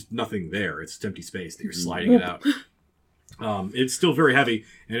like there's just nothing there. It's just empty space that you're sliding it out. It's still very heavy,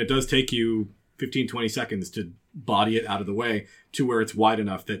 and it does take you 15, 20 seconds to body it out of the way to where it's wide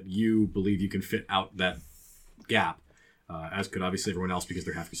enough that you believe you can fit out that gap, as could obviously everyone else because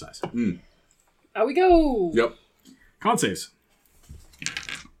they're half your size. Out we go. Yep. Con saves.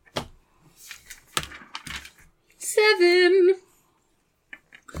 7.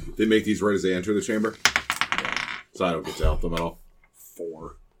 They make these right as they enter the chamber. So I don't get to help them at all.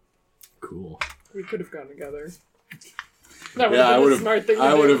 4. Cool. We could have gone together. That would Yeah, I have would been a have. smart thing to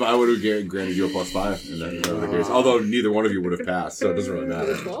I do. would have granted you a +5 in that case. Although neither one of you would have passed, so it doesn't really With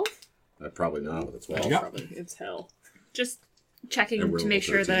a matter. 12? Probably not with a 12. Yeah. It's hell. just checking And we're to make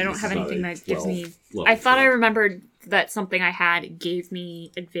level sure that I 13, don't this have is not anything a that gives 12 me... level I thought I 12. remembered that something I had gave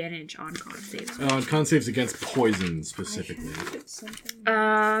me advantage on con saves. Con saves against poison specifically.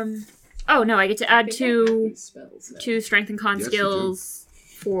 Oh no, I get to add two spells. strength and con Yes, you do. skills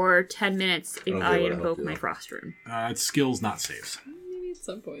for 10 minutes if Okay, I what invoke help my you? frost rune. It's skills, not saves. Maybe at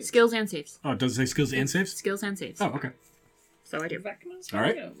some point. Skills and saves. Oh, does it say skills and saves? Skills and saves. Oh, okay. So I do. Vecna's All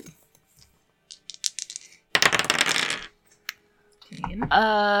right. go.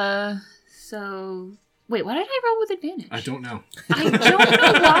 So wait, why did I roll with advantage? I don't know. I don't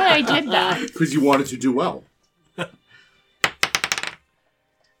know why I did that. Because you wanted to do well.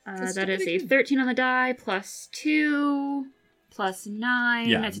 That is a 13 on the die, plus 2, plus 9.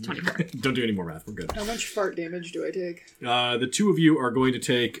 Yeah. That's a 24. Don't do any more math. We're good. How much fart damage do I take? The two of you are going to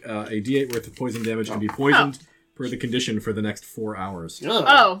take a d8 worth of poison damage and be poisoned per the condition for the next 4 hours.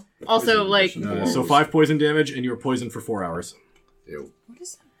 Oh, also, like, So 5 poison damage, and you are poisoned for 4 hours. Ew. What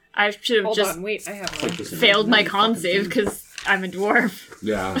is that? I should have Hold just on, wait, I have Like one. this in failed my every con fucking save thing. because I'm a dwarf.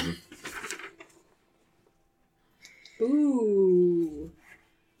 Yeah. Ooh.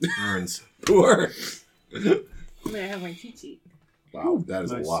 Burns. Poor. I mean, I have my cheat sheet. Wow, that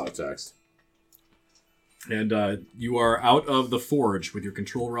is Nice. a lot of text. And you are out of the forge with your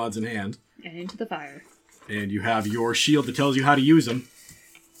control rods in hand, And into the fire. and you have your shield that tells you how to use them.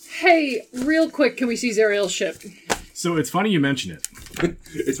 Hey, real quick, can we see Zariel's ship? So it's funny you mention it.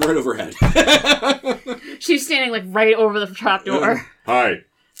 It's right overhead. She's standing, like, right over the trapdoor. Hi.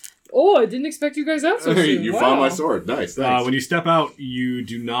 Oh, I didn't expect you guys out so Hey, soon. you Wow. found my sword. Nice, thanks. When you step out, you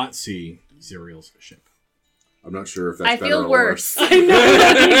do not see Zeriel's ship. I'm not sure if that's I better feel or worse. I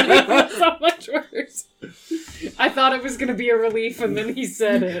know. So much worse. I thought it was going to be a relief, and then he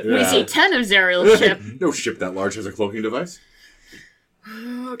said it. Yeah. We see 10 of Zeriel's ship. No ship that large has a cloaking device.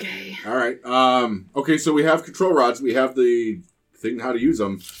 Okay. All right. Okay, so we have control rods. We have the thing how to use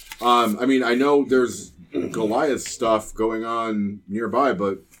them. I mean, I know there's Goliath stuff going on nearby,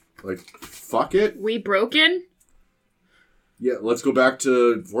 but like, fuck it. We broken? Yeah, let's go back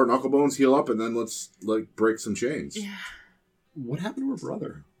to Fort Knucklebones, heal up, and then let's like break some chains. Yeah. What happened to her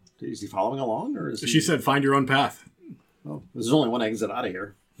brother? Is he following along, or is he... She said, "Find your own path." Oh, there's only one exit out of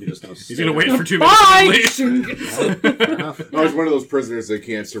here. You're just gonna. He's gonna wait for 2 minutes. Bye! and leave. No, he's one of those prisoners that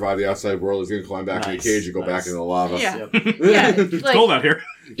can't survive the outside world. He's gonna climb back in the Nice, cage and go nice. back into the lava. Yeah. Yep. Yeah. It's Like, cold out here.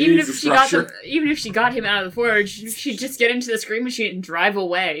 even needs if a she got structure. even if she got him out of the forge, she'd just get into the screen machine and drive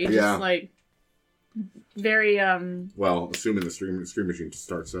away. Just Yeah. like very Well, assuming the stream machine just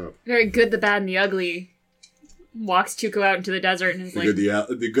starts up. very good, the bad, and the ugly. Walks Tuco out into the desert and is The like,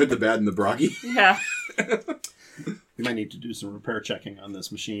 good, the good, the bad, and the broggy. yeah. We might need to do some repair checking on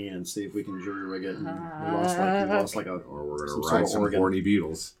this machine and see if we can jury rig it. And we lost like a. Or we're Some gonna sort ride of some organ. horny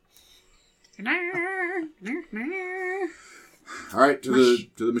beetles. All right, to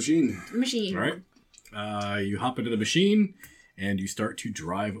the machine. Machine. All right. You hop into the machine, and you start to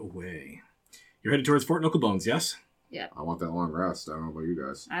drive away. You're headed towards Fort Knucklebones, yes? I want that long rest. I don't know about you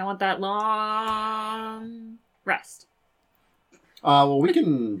guys. I want that long rest. Well, we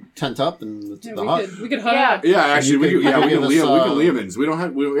can tent up in Yeah, the hut. we could hut Yeah. up. Yeah, actually, we you can. can We give can us, Liam. We can Liamans. We don't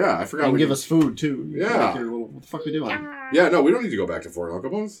have. Yeah, I forgot. And we give can- us food too. You can Yeah. make your little- what the fuck we doing? Yeah, no, we don't need to go back to Fort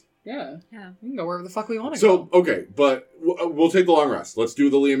Knucklebones. Yeah. Yeah. We can go wherever the fuck we want to So go. okay, but we'll take the long rest. Let's do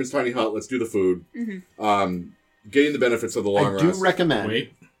the Liam's tiny hut. Let's do the food. Getting the benefits of the long I do rest. recommend.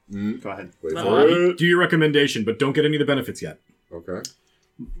 Wait. Go ahead. Wait for it. Do your recommendation, but don't get any of the benefits yet. Okay.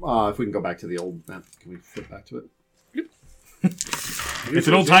 If we can go back to the old map, can we flip back to it? It's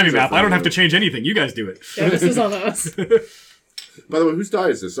an old-timey map. I don't have to change anything. You guys do it. Yeah, this is on us. By the way, whose die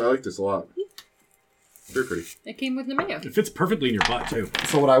is this? I like this a lot. Very pretty. It came with Nemea. It fits perfectly in your butt, too.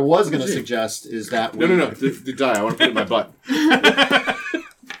 So what I was going to suggest is that we... No. The die. I want to put it in my butt.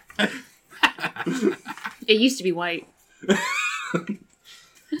 It used to be white. What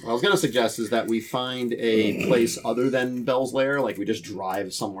I was going to suggest is that we find a place other than Bell's Lair, like we just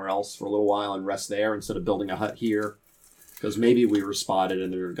drive somewhere else for a little while and rest there instead of building a hut here. Because maybe we were spotted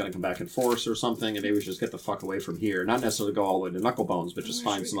and they're going to come back in force or something, and maybe we should just get the fuck away from here. Not necessarily go all the way to Knucklebones, but just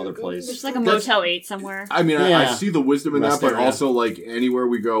find some other place. There's like a Motel 8 somewhere. I mean, I Yeah. see the wisdom in that, Rest but area. also, like, anywhere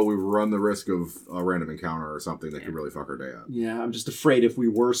we go, we run the risk of a random encounter or something that could really fuck our day up. Yeah, I'm just afraid if we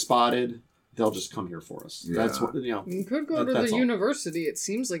were spotted, they'll just come here for us. Yeah. That's what, you know. You could go to That's the all. university. It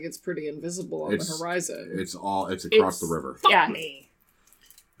seems like it's pretty invisible on It's- the horizon. It's across It's- the river. Yeah. Me.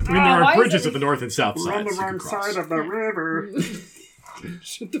 I mean, there why are is bridges it- at the north and south sides. you can cross. of the river.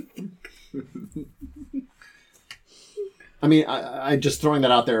 Shut the fuck. I mean, I just throwing that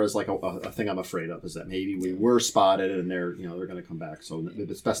out there as like a thing I'm afraid of is that maybe we were spotted and they're going to come back. So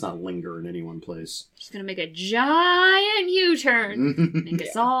it's best not linger in any one place. Just gonna make a giant U-turn. Make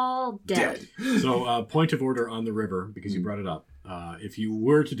us all dead. So, point of order on the river, because you brought it up. If you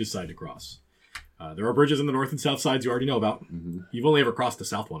were to decide to cross, there are bridges on the north and south sides you already know about. You've only ever crossed the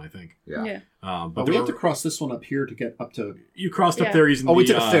south one, I think. Yeah. But But we have to cross this one up here to get up to... you crossed up Yeah. there using Oh, we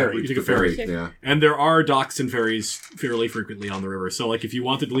the, took a ferry. You took a ferry. Yeah. And there are docks and ferries fairly frequently on the river. So, like, if you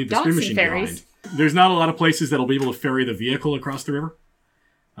wanted to leave the Docks screen and machine ferries. There's not a lot of places that'll be able to ferry the vehicle across the river.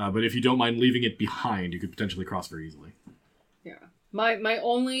 But if you don't mind leaving it behind, you could potentially cross very easily. Yeah. My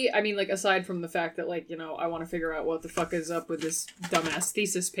only, I mean, like, aside from the fact that, like, you know, I want to figure out what the fuck is up with this dumbass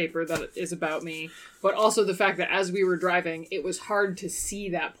thesis paper that is about me, but also the fact that as we were driving, it was hard to see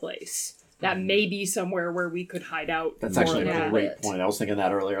that place. That may be somewhere where we could hide out. That's for actually a a little great bit. point. I was thinking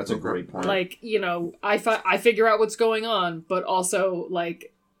that earlier. That's a great point. Like, you know, I figure out what's going on, but also,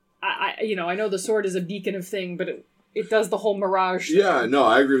 like, I know the sword is a beacon of thing, but it does the whole mirage thing. Yeah, no,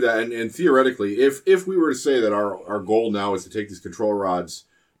 I agree with that. And theoretically, if we were to say that our goal now is to take these control rods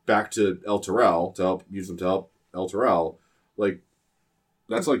back to El Terrell to use them to help El Terrell, like,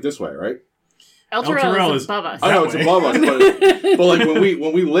 that's like this way, right? El Terrell Terrell is is above us. I know That it's way. above us, but like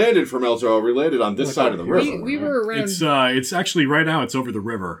when we landed from El Terrell, we landed on this side of the river. We were around. It's actually right now. It's over the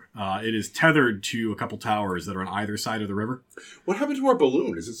river. It is tethered to a couple towers that are on either side of the river. What happened to our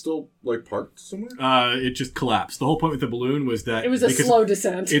balloon? Is it still like parked somewhere? It just collapsed. The whole point with the balloon was that It was a because slow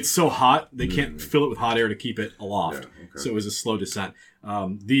descent. It's so hot they can't fill it with hot air to keep it aloft. Yeah, okay. So it was a slow descent.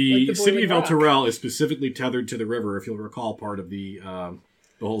 Like The the city Boiling of El Rock. Terrell is specifically tethered to the river. If you'll recall, part of the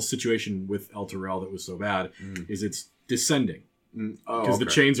whole situation with El Terrell that was so bad is it's descending because the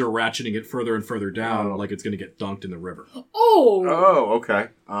chains are ratcheting it further and further down, like it's going to get dunked in the river. Oh, okay.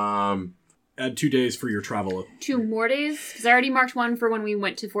 Add 2 days for your travel. 2 more days? Because I already marked one for when we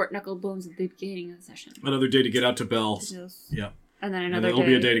went to Fort Knucklebones at the beginning of the session. Another day to get out to Bell. Yeah. And then And another then it'll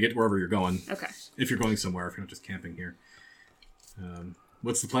be a day to get wherever you're going. Okay. If you're going somewhere, if you're not just camping here.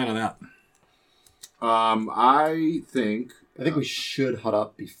 What's the plan on that? I think we should hut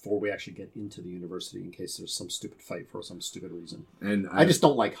up before we actually get into the university in case there's some stupid fight for some stupid reason. and I just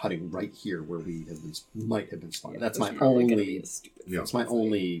don't like hutting right here where we might have been spotted. That's my only. That's my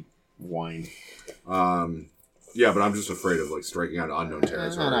only whine. Yeah, but I'm just afraid of like striking out unknown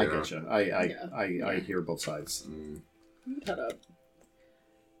territory. And I you know? get you. I hear both sides. Hut up.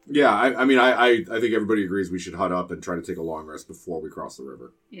 Yeah, I mean, I think everybody agrees we should hut up and try to take a long rest before we cross the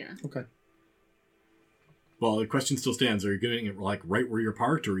river. Yeah. Okay. Well, the question still stands. Are you getting it like right where you're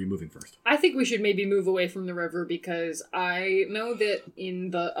parked, or are you moving first? I think we should maybe move away from the river because I know that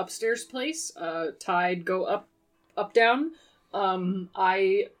in the upstairs place, tide go up, down.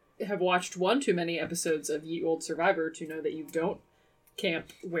 I have watched one too many episodes of Ye Old Survivor to know that you don't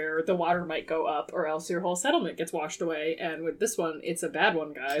camp where the water might go up or else your whole settlement gets washed away. And with this one, it's a bad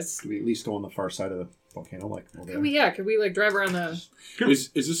one, guys. Do we at least go on the far side of the volcano, like over there? Could we like drive around the...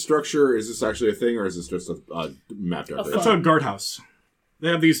 Is this structure? Is this actually a thing, or is this just a mapped out? It's a guardhouse. They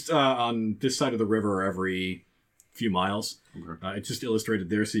have these on this side of the river every few miles. Okay. It's just illustrated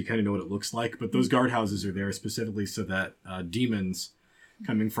there, so you kind of know what it looks like. But those guardhouses are there specifically so that demons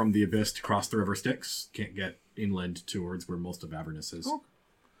coming from the abyss to cross the river Styx can't get inland towards where most of Avernus is. All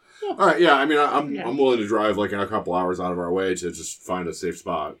right, yeah. I mean, I'm willing to drive like a couple hours out of our way to just find a safe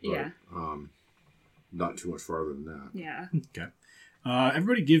spot. But, Yeah. not too much farther than that. Yeah. Okay.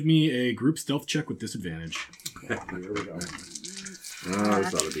 Everybody give me a group stealth check with disadvantage. Here we go. This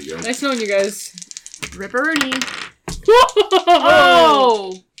ought to be good. Nice knowing you guys. Ripperoni.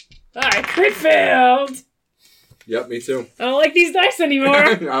 Oh! I crit failed! Yep, me too. I don't like these dice anymore.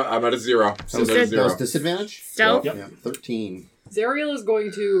 I'm at a 0. Still at a That 0. was disadvantage? Stealth. Yep. Yeah, 13. Zariel is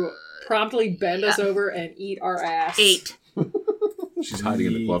going to promptly bend us over and eat our ass. 8. She's hiding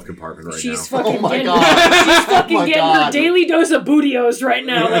in the glove compartment right She's now. fucking Oh my getting, God. she's fucking Oh my getting her God. daily dose of bootios right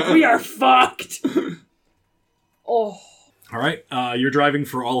now. Like, we are fucked. Oh. All right. You're driving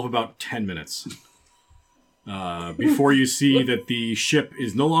for all of about 10 minutes before you see that the ship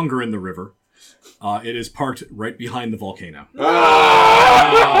is no longer in the river. It is parked right behind the volcano. I'm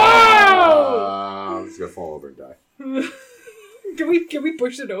just gonna fall over and die. Can we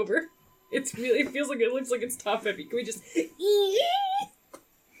push it over? It feels like it looks like it's top heavy. Can we just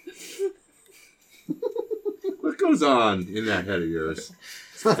What goes on in that head of yours?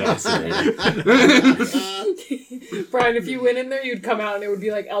 It's fascinating. Brian, if you went in there, you'd come out and it would be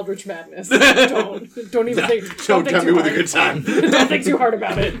like Eldritch Madness. Don't even think. Don't think tempt too me with a hard. good time. Don't think too hard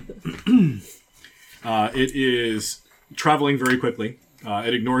about it. It is traveling very quickly.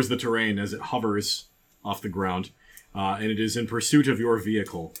 It ignores the terrain as it hovers off the ground. And it is in pursuit of your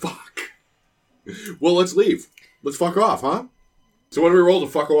vehicle. Fuck. Well, let's leave. Let's fuck off, huh? So when do we roll to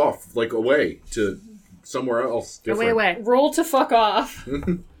fuck off? Like away to somewhere else different? Away. Roll to fuck off. We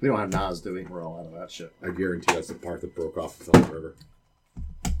don't have Nas, do we? We're all out of that shit. I guarantee that's the part that broke off and fell in the river.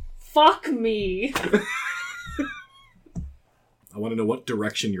 Fuck me. I want to know what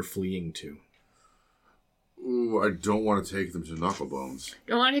direction you're fleeing to. Ooh, I don't want to take them to Knucklebones.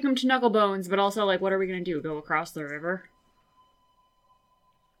 Don't want to take them to Knucklebones, but also, like, what are we going to do? Go across the river?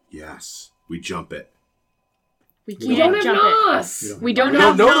 Yes. we jump it. We We don't can't have jump it. Nos. We don't We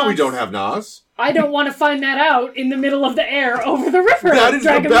have don't know that we Nos. don't have Nas. I don't want to find that out in the middle of the air over the river. That is the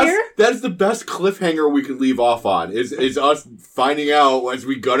Dragomir. best. That is the best cliffhanger we could leave off on. Is us finding out as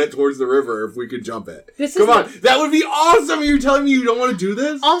we gun it towards the river if we could jump it. This is Come on, the- that would be awesome. Are you telling me you don't want to do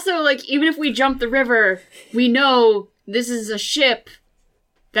this? Also, like, even if we jump the river, we know this is a ship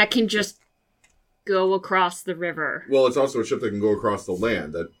that can just go across the river. Well, it's also a ship that can go across the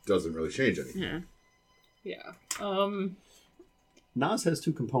land. That doesn't really change anything. Yeah. Yeah. Nas has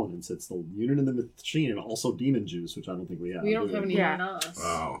two components. It's the unit in the machine and also demon juice, which I don't think we have. We don't do have we? any Yeah. Nos.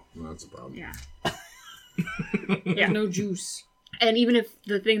 Oh, that's a problem. Yeah. There's no juice. And even if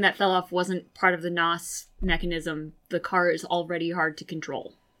the thing that fell off wasn't part of the NOS mechanism, the car is already hard to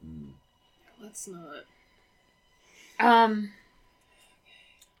control. Let's not.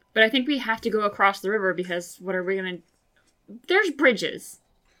 But I think we have to go across the river because what are we gonna... There's bridges.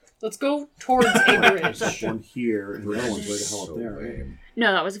 Let's go towards a bridge. One here, and the other one's way the hell up there. Right? lame.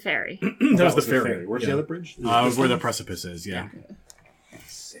 No, that was a ferry. That was the ferry. Where's Yeah. the other bridge? Is it Where this the one? precipice is, yeah.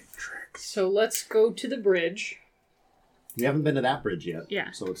 Same tricks. So let's go to the bridge. We haven't been to that bridge yet. Yeah.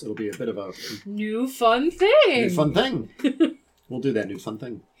 So it'll be a bit of a New fun new thing. fun thing. We'll do that new fun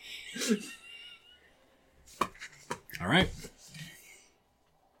thing. All right.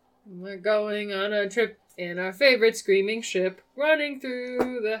 We're going on a trip in our favorite screaming ship, running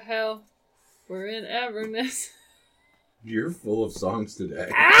through the hell. We're in Avernus. You're full of songs today.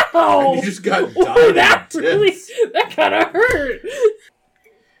 Ow! You just got Oh, died that in really, tits. that kind of hurt.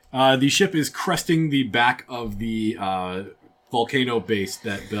 The ship is cresting the back of the volcano base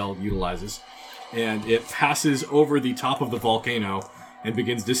that Bell utilizes, and it passes over the top of the volcano and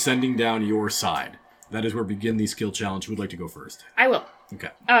begins descending down your side. That is where we begin the skill challenge. Who would like to go first? I will.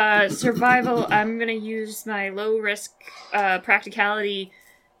 Okay. Survival, I'm gonna use my low risk practicality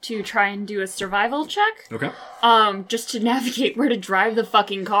to try and do a survival check. Okay. Just to navigate where to drive the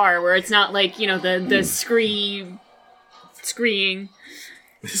fucking car, where it's not like, you know, the screeing. Screeing.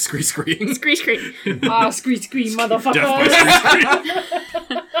 Scree. Ah, screech, motherfucker. Death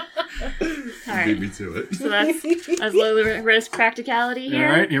by All right. Beat me to it. So that's low risk practicality All here.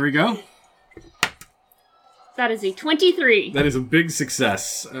 right, here we go. That is a 23. That is a big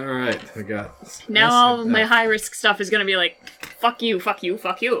success. All right, I got. Now all of my high risk stuff is gonna be like, fuck you, fuck you,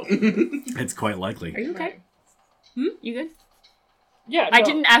 fuck you. It's quite likely. Are you okay? You good? Yeah, I no.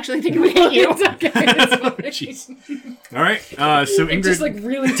 didn't actually think it would hit you. It's okay. It's fine. Jeez. All right. So It just like Ingrid,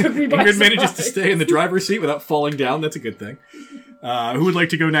 really took me by Ingrid manages to surprise. stay in the driver's seat without falling down. That's a good thing. Who would like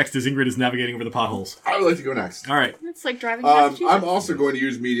to go next as Ingrid is navigating over the potholes? I would like to go next. All right. It's like driving Massachusetts. I'm also going to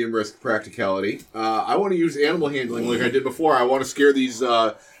use medium risk practicality. I want to use animal handling like I did before. I want to scare these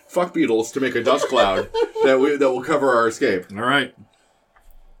fuck beetles to make a dust cloud that will cover our escape. All right.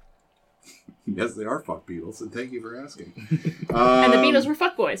 Yes, they are fuck beetles, and thank you for asking. And the Beatles were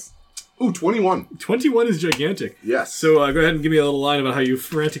fuckboys. Ooh, 21. 21 is gigantic. Yes. So go ahead and give me a little line about how you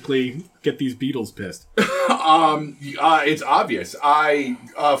frantically get these beetles pissed. It's obvious. I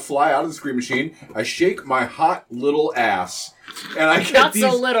fly out of the screen machine. I shake my hot little ass, and I get Not these.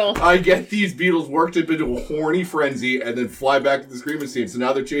 so little. I get these beetles worked up into a horny frenzy, and then fly back to the screen machine. So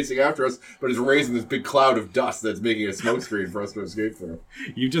now they're chasing after us, but it's raising this big cloud of dust that's making a smoke screen for us to escape through.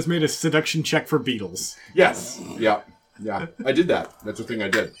 You just made a seduction check for beetles. Yes. Yeah. I did that. That's the thing I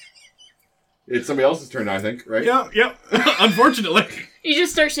did. It's somebody else's turn, I think, right? Yep. Unfortunately. You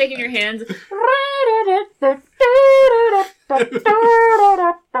just start shaking your hands. I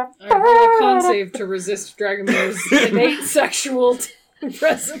roll a con save to resist Dragomir's innate sexual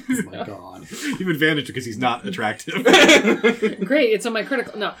presence. Oh my god. You have advantage because he's not attractive. Great, it's on my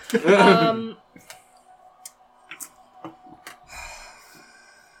critical. No.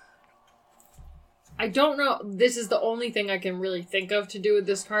 I don't know. This is the only thing I can really think of to do with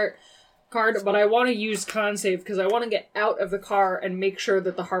this card, but I want to use con save because I want to get out of the car and make sure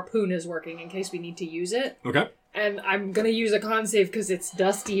that the harpoon is working in case we need to use it. Okay. And I'm going to use a con save because it's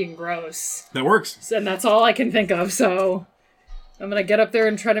dusty and gross. That works. And that's all I can think of, so I'm gonna get up there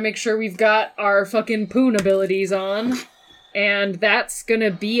and try to make sure we've got our fucking poon abilities on. And that's gonna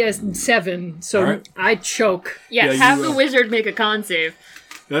be a 7, so Alright. I choke. Yeah, Yeah, have you, the wizard make a con save.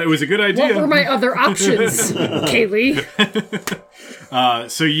 It was a good idea. What were my other options, Kaylee?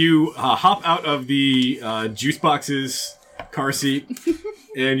 So you hop out of the juice box's car seat,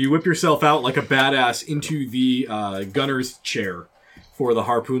 and you whip yourself out like a badass into the gunner's chair for the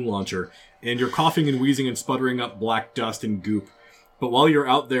harpoon launcher. And you're coughing and wheezing and sputtering up black dust and goop. But while you're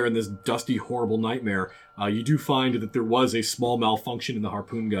out there in this dusty, horrible nightmare, you do find that there was a small malfunction in the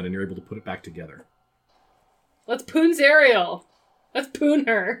harpoon gun, and you're able to put it back together. Let's poon Zariel. Let's poon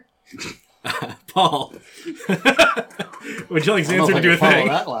her. Paul, would you like I don't Xanser know to do a if I thing?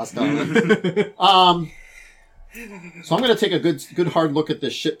 could follow that last time. So I'm going to take a good hard look at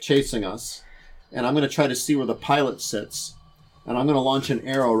this ship chasing us, and I'm going to try to see where the pilot sits, and I'm going to launch an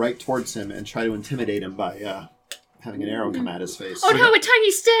arrow right towards him and try to intimidate him by having an arrow come at his face. Oh no, a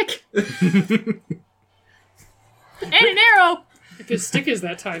tiny stick! And an arrow! If his stick is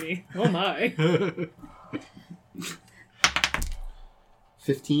that tiny. Oh my.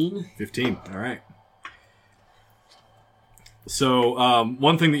 15. 15. All right. So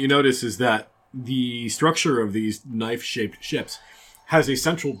one thing that you notice is that the structure of these knife-shaped ships has a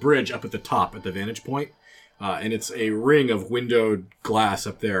central bridge up at the top at the vantage point, and it's a ring of windowed glass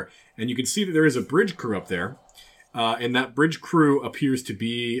up there. And you can see that there is a bridge crew up there, and that bridge crew appears to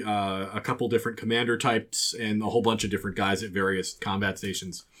be a couple different commander types and a whole bunch of different guys at various combat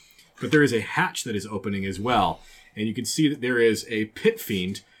stations. But there is a hatch that is opening as well, and you can see that there is a pit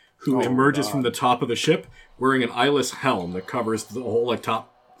fiend who emerges from the top of the ship wearing an eyeless helm that covers the whole top,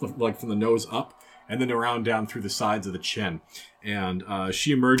 from the nose up, and then around down through the sides of the chin. And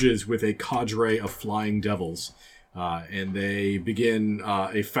she emerges with a cadre of flying devils, and they begin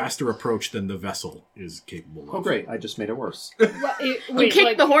a faster approach than the vessel is capable of. Oh, great. I just made it worse. You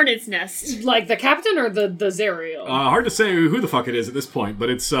kicked the hornet's nest. Like the captain or the Zariel? Hard to say who the fuck it is at this point, but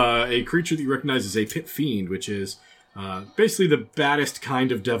it's a creature that you recognize as a pit fiend, which is basically the baddest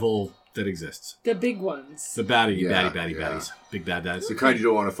kind of devil that exists. The big ones. The baddie, Yeah, baddies. Big bad dads. It's the kind you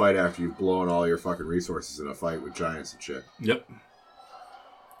don't want to fight after you've blown all your fucking resources in a fight with giants and shit. Yep.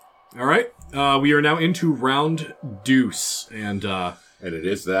 All right. We are now into round deuce, and And it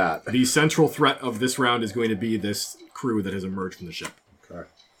is that. the central threat of this round is going to be this crew that has emerged from the ship. Okay.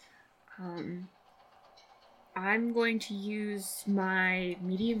 I'm going to use my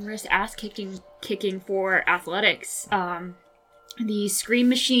medium wrist ass kicking for athletics. The Scream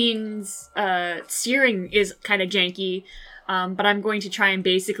Machine's steering is kind of janky, but I'm going to try and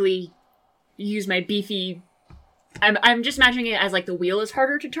basically use my beefy... I'm just imagining it as, the wheel is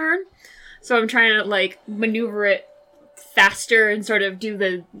harder to turn, so I'm trying to, maneuver it faster and sort of do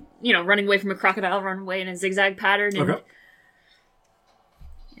the, running away from a crocodile, run away in a zigzag pattern. And, Okay.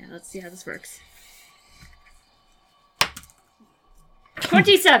 Yeah, let's see how this works.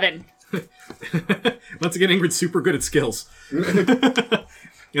 27! Once again, Ingrid's super good at skills.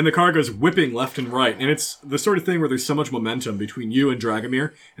 And the car goes whipping left and right. And it's the sort of thing where there's so much momentum between you and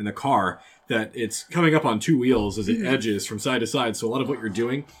Dragomir and the car that it's coming up on two wheels as it edges from side to side. So a lot of what you're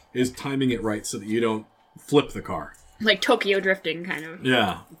doing is timing it right so that you don't flip the car. Like Tokyo drifting, kind of.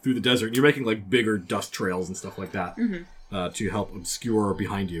 Yeah, through the desert. And you're making bigger dust trails and stuff like that to help obscure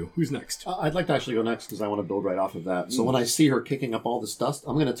behind you. Who's next? I'd like to actually go next because I want to build right off of that. So when I see her kicking up all this dust,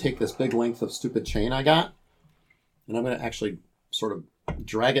 I'm going to take this big length of stupid chain I got, and I'm going to actually sort of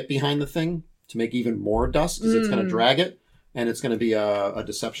drag it behind the thing to make even more dust because it's going to drag it, and it's going to be a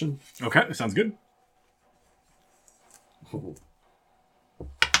deception. Okay, that sounds good.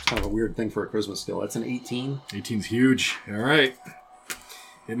 It's kind of a weird thing for a charisma skill. That's an 18. 18's huge. All right.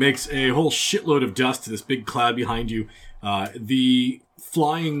 It makes a whole shitload of dust to this big cloud behind you. The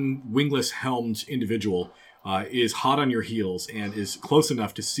flying wingless helmed individual is hot on your heels and is close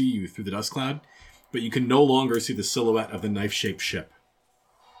enough to see you through the dust cloud, but you can no longer see the silhouette of the knife-shaped ship.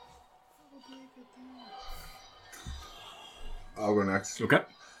 I'll go next. Okay.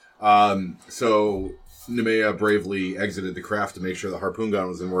 So Nemea bravely exited the craft to make sure the harpoon gun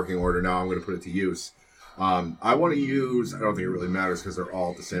was in working order. Now I'm going to put it to use. I want to use, I don't think it really matters because they're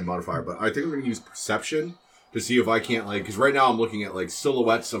all at the same modifier, but I think I'm going to use perception to see if I can't, because right now I'm looking at,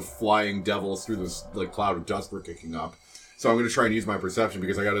 silhouettes of flying devils through this, cloud of dust we're kicking up. So I'm going to try and use my perception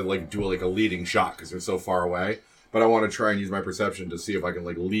because I got to, do, a leading shot because they're so far away. But I want to try and use my perception to see if I can,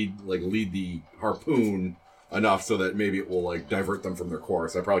 lead the harpoon enough so that maybe it will, divert them from their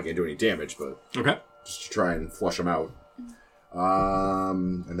course. I probably can't do any damage, but Okay. just to try and flush them out.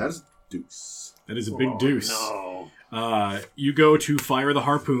 And that's deuce. That is a big deuce. No. You go to fire the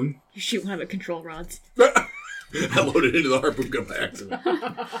harpoon. You shoot one of the control rods. I loaded into the harpoon gun by accident.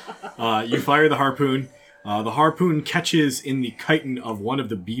 You fire the harpoon. The harpoon catches in the chitin of one of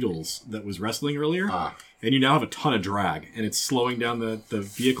the beetles that was wrestling earlier. And you now have a ton of drag, and it's slowing down the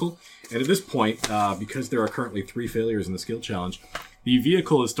vehicle. And at this point, because there are currently 3 failures in the skill challenge, the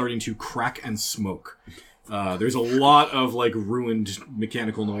vehicle is starting to crack and smoke. There's a lot of ruined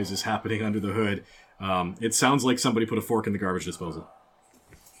mechanical noises happening under the hood. It sounds like somebody put a fork in the garbage disposal.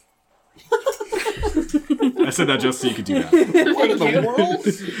 I said that just so you could do that. What in the world?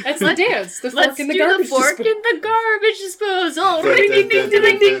 That's the dance. The Let's fork in the do garbage. the fork in the garbage disposal. Ring, ding, ding,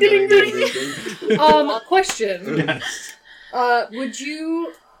 ding, ding, ding, ding, ding. Question. Yes. Would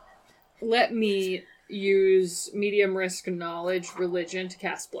you let me use medium risk knowledge religion to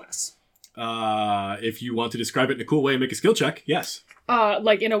cast bless. If you want to describe it in a cool way and make a skill check, yes.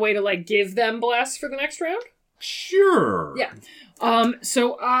 Like in a way to like give them bless for the next round? Sure. Yeah.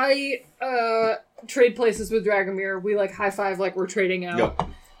 So I trade places with Dragomir. We like high five like we're trading out. Yep.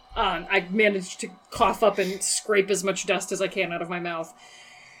 I managed to cough up and scrape as much dust as I can out of my mouth.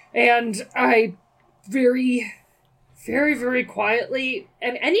 And I very, very, very quietly,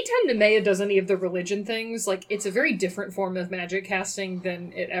 and anytime Nemea does any of the religion things, like, it's a very different form of magic casting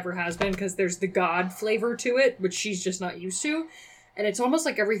than it ever has been, because there's the god flavor to it, which she's just not used to. And it's almost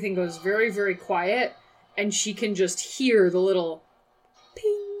like everything goes very, very quiet, and she can just hear the little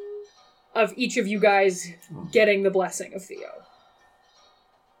ping of each of you guys getting the blessing of Theo.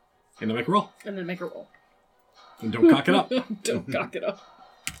 And then make a roll. And then make a roll. And don't cock it up. Don't cock it up.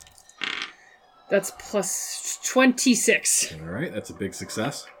 That's plus 26. All right, that's a big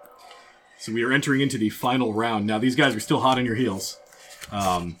success. So we are entering into the final round. Now, these guys are still hot on your heels.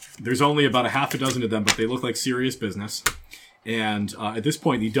 There's only about a half a dozen of them, but they look like serious business. And at this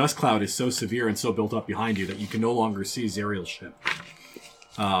point, the dust cloud is so severe and so built up behind you that you can no longer see Zariel's ship.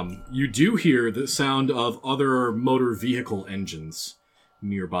 You do hear the sound of other motor vehicle engines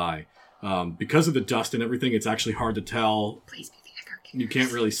nearby. Because of the dust and everything, it's actually hard to tell. Please be the Edgar. You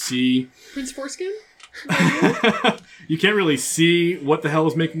can't really see. Prince Foreskin? You can't really see what the hell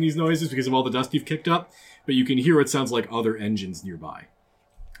is making these noises because of all the dust you've kicked up, but you can hear what sounds like other engines nearby.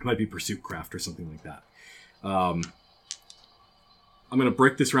 It might be pursuit craft or something like that. I'm going to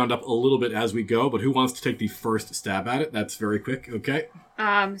break this round up a little bit as we go, but who wants to take the first stab at it? That's very quick, okay?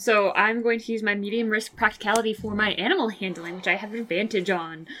 So I'm going to use my medium risk practicality for my animal handling, which I have an advantage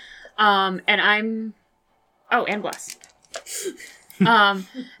on. And bless. And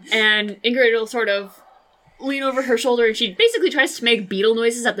Ingrid will sort of lean over her shoulder, and she basically tries to make beetle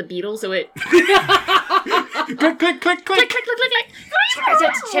noises at the beetle, so it... Click, click, click, click! click, click, click, click!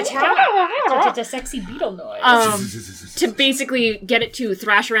 It's a sexy beetle noise. To basically get it to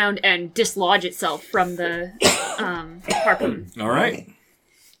thrash around and dislodge itself from the harpoon. All right.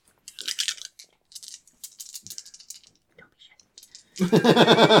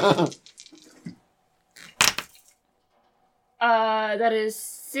 That is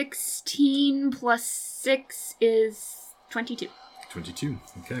 16 plus 6 is 22. 22,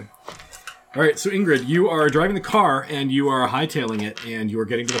 okay. All right, so Ingrid, you are driving the car, and you are hightailing it, and you are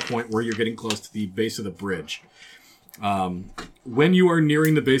getting to the point where you're getting close to the base of the bridge. When you are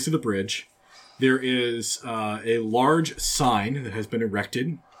nearing the base of the bridge, there is a large sign that has been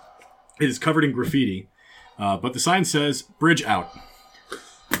erected. It is covered in graffiti, but the sign says, "Bridge out."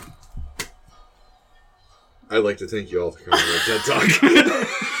 I'd like to thank you all for coming to TED Talk.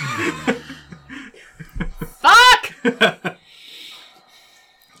 Fuck!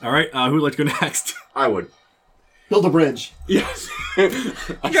 All right, who would like to go next? I would. Build a bridge. Yes.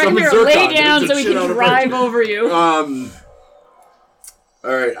 Dragomir, lay down so we can drive over you. All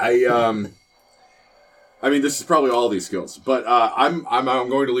right, I mean, this is probably all these skills, but I'm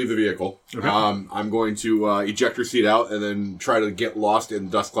going to leave the vehicle. Okay. I'm going to eject your seat out and then try to get lost in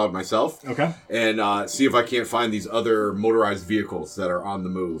the dust cloud myself. Okay. And see if I can't find these other motorized vehicles that are on the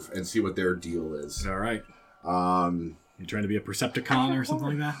move and see what their deal is. All right. You trying to be a Percepticon or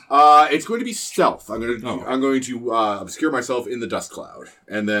something like that? It's going to be stealth. I'm going to obscure myself in the dust cloud,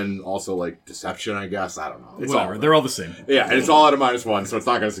 and then also like deception. I guess I don't know. It's Whatever. all They're all the same. Yeah, and it's all at a -1, so it's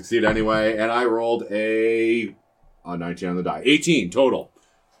not going to succeed anyway. And I rolled a 19 on the die, 18 total.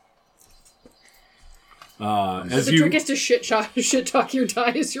 As The you, trick is to shit talk your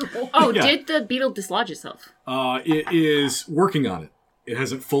die as you roll. Oh, Yeah. did the beetle dislodge itself? it is working on it. It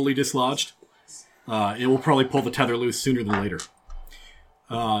hasn't fully dislodged. It will probably pull the tether loose sooner than later.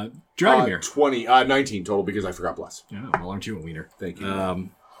 Dragomir. 19 total because I forgot bless. Yeah, well, aren't you a wiener? Thank you.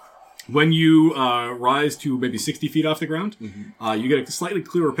 When you rise to maybe 60 feet off the ground, you get a slightly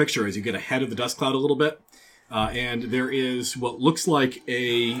clearer picture as you get ahead of the dust cloud a little bit. And there is what looks like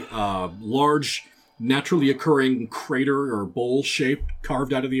a large, naturally occurring crater or bowl shape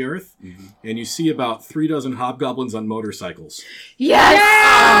carved out of the earth. And you see about 3 dozen hobgoblins on motorcycles. Yes!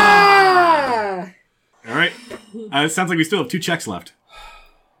 Yeah! All right. It sounds like we still have 2 checks left.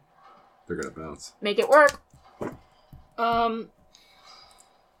 They're going to bounce. Make it work.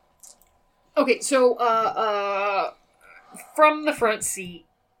 Okay, so, from the front seat,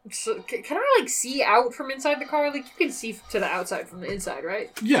 so can I, like, see out from inside the car? Like, you can see to the outside from the inside,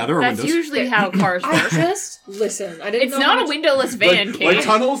 right? Yeah, there are That's windows. usually how cars I work. just, listen, I didn't It's know not how a windowless van, Kate. Like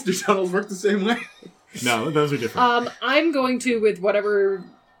tunnels? Do tunnels work the same way? No, those are different. I'm going to, with whatever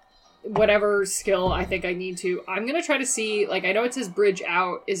whatever skill I think I need to. I'm gonna try to see, like, I know it says bridge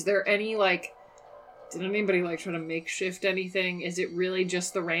out. Is there any, like, did anybody, like, try to makeshift anything? Is it really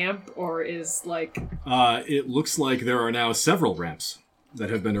just the ramp, or is, like... It looks like there are now several ramps that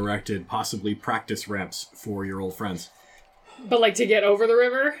have been erected, possibly practice ramps for your old friends. But, like, to get over the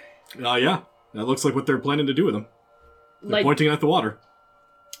river? Yeah. That looks like what they're planning to do with them. They're Like, pointing at the water.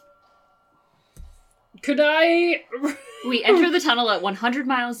 could I... We enter the tunnel at 100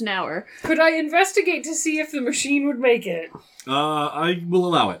 miles an hour. Could I investigate to see if the machine would make it? I will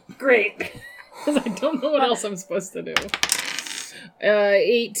allow it. Great. Because I don't know what else I'm supposed to do.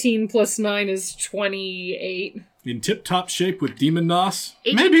 18 plus 9 is 28. In tip-top shape with Demon Nos?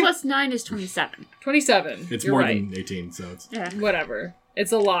 18 Maybe. plus 9 is 27. 27. It's You're more right. than 18, so it's... Yeah. Whatever.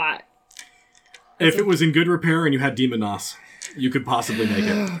 It's a lot. If it was in good repair and you had Demon Nos, you could possibly make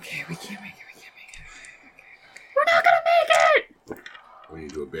it. Okay, we can't make it. We're not gonna make it! We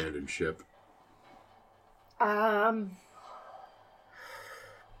need to abandon ship.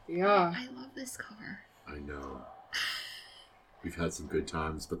 Yeah. I love this cover. I know. We've had some good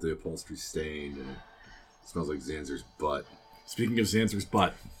times, but the upholstery's stained and it smells like Zanzer's butt. Speaking of Zanzer's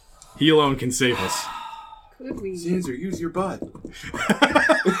butt, he alone can save us. Could we? Zanzer, use your butt. Could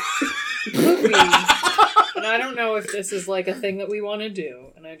we? And I don't know if this is like a thing that we want to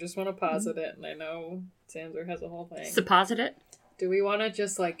do, and I just want to posit it, and I know Zanzer has a whole thing. Supposit it? Do we want to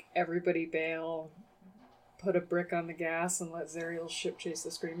just, like, everybody bail, put a brick on the gas, and let Zariel's ship chase the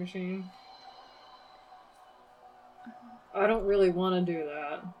Scream Machine? I don't really want to do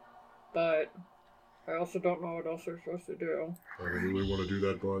that, but I also don't know what else we're supposed to do. I really want to do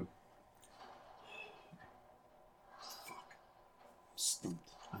that, bud. Stumped.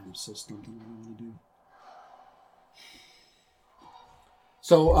 I am so stumped on what I want to do.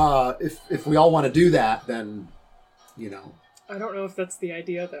 So, if we all want to do that, then, you know. I don't know if that's the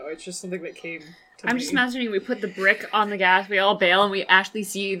idea, though. It's just something that came to I'm me. just imagining we put the brick on the gas, we all bail, and we actually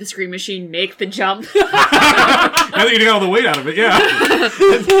see the Scream Machine make the jump. I think you got all the weight out of it, yeah.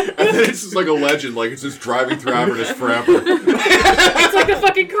 And then it's just like a legend, like it's just driving through Avernus forever. It's like the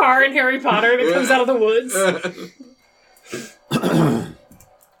fucking car in Harry Potter that comes out of the woods.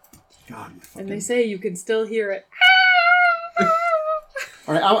 God, And they say you can still hear it.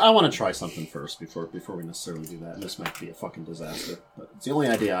 All right, I want to try something first before we necessarily do that. And this might be a fucking disaster, but it's the only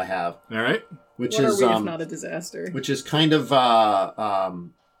idea I have, All right. which What is are we if not a disaster? which is kind of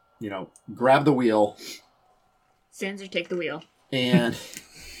you know, grab the wheel Sanser, take the wheel. and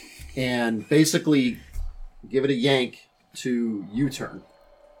basically give it a yank to U-turn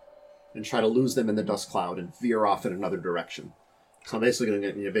and try to lose them in the dust cloud and veer off in another direction. So I'm basically going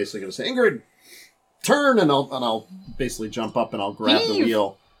to say, Ingrid, turn, and I'll basically jump up and I'll grab the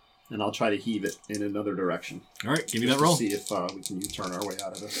wheel and I'll try to heave it in another direction. All right, give me that To roll. see if we can U-turn our way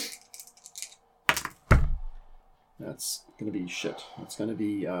out of this. That's going to be shit. That's going to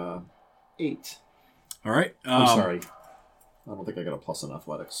be 8. All right. I'm sorry. I don't think I got a plus in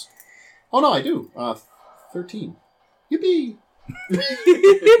athletics. Oh, no, I do. 13. Yippee!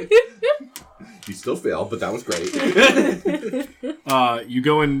 You still failed, but that was great. You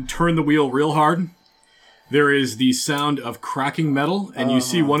go and turn the wheel real hard. There is the sound of cracking metal, and you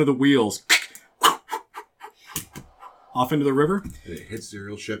see one of the wheels off into the river. And it hits the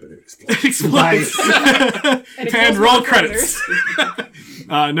real ship and it explodes. It explodes. And roll credits.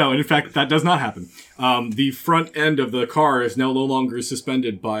 No, and in fact, that does not happen. The front end of the car is now no longer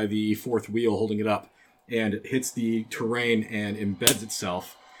suspended by the fourth wheel holding it up, and it hits the terrain and embeds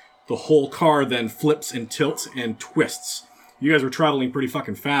itself. The whole car then flips and tilts and twists. You guys were traveling pretty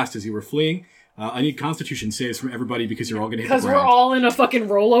fucking fast as you were fleeing. I need Constitution saves from everybody because you're all going to hit the Because we're ground. all in a fucking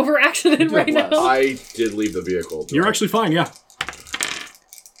rollover accident right now. I did leave the vehicle. You're actually fine, yeah.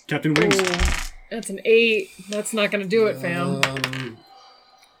 Captain Wings. Ooh, that's an 8. That's not going to do it, fam.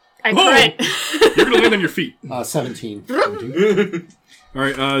 I Whoa! crit. You're going to land on your feet. 17. All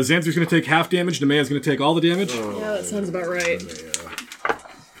right, Xanthor's going to take half damage. Nemea's going to take all the damage. Yeah, that sounds about right.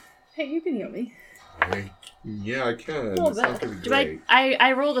 Hey, you can heal me. Yeah, I can. Well, That sounds that- gonna be Do great.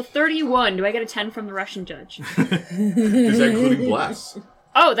 I rolled a 31. Do I get a 10 from the Russian judge? Is that including bless?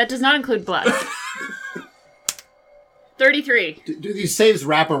 Oh, that does not include blood. 33. Do these saves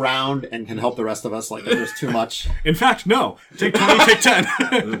wrap around and can help the rest of us? Like, if there's too much? In fact, no. Take 20, take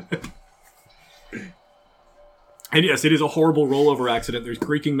 10. And yes, it is a horrible rollover accident. There's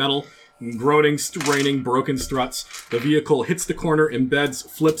creaking metal, groaning, straining, broken struts. The vehicle hits the corner, embeds,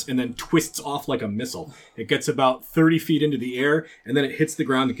 flips, and then twists off like a missile. It gets about 30 feet into the air, and then it hits the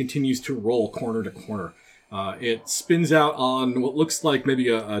ground and continues to roll corner to corner. It spins out on what looks like maybe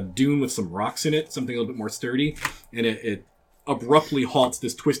a dune with some rocks in it, something a little bit more sturdy, and it abruptly halts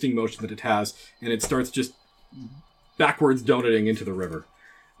this twisting motion that it has, and it starts just backwards donating into the river.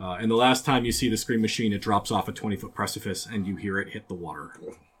 And the last time you see the Scream Machine, it drops off a 20-foot precipice, and you hear it hit the water.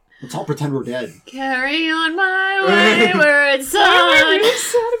 Let's all pretend we're dead. Carry on my wayward son. I'm really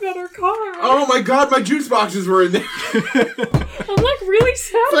sad about our car. Oh my god, my juice boxes were in there. I'm like really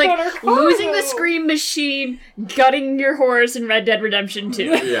sad It's about our like car. losing the though. Scream Machine, gutting your horse in Red Dead Redemption 2.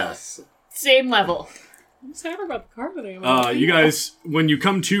 Yes. Same level. I'm sad about the car today. You guys, when you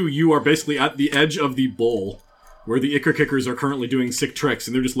come to, you are basically at the edge of the bowl, where the Icker Kickers are currently doing sick tricks,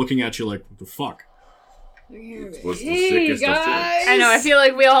 and they're just looking at you like, what the fuck? What's the Hey sickest of guys! I know, I feel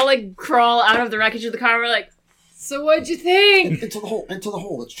like we all like crawl out of the wreckage of the car, we're like, So what'd you think? Into the hole. Into the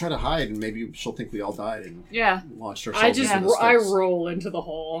hole. Let's try to hide, and maybe she'll think we all died and yeah, launched ourselves. I just into the I sticks. roll into the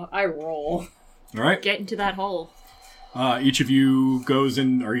hole. I roll. All right. get into that hole. Each of you goes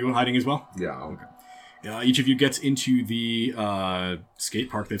in. Are you hiding as well? Yeah. Okay. Each of you gets into the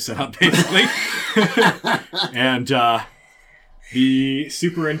skate park they've set up, basically. And the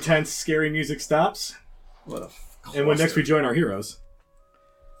super intense, scary music stops. What a And when next cluster. we join our heroes,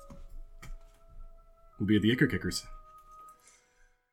 we'll be at the Icker Kickers.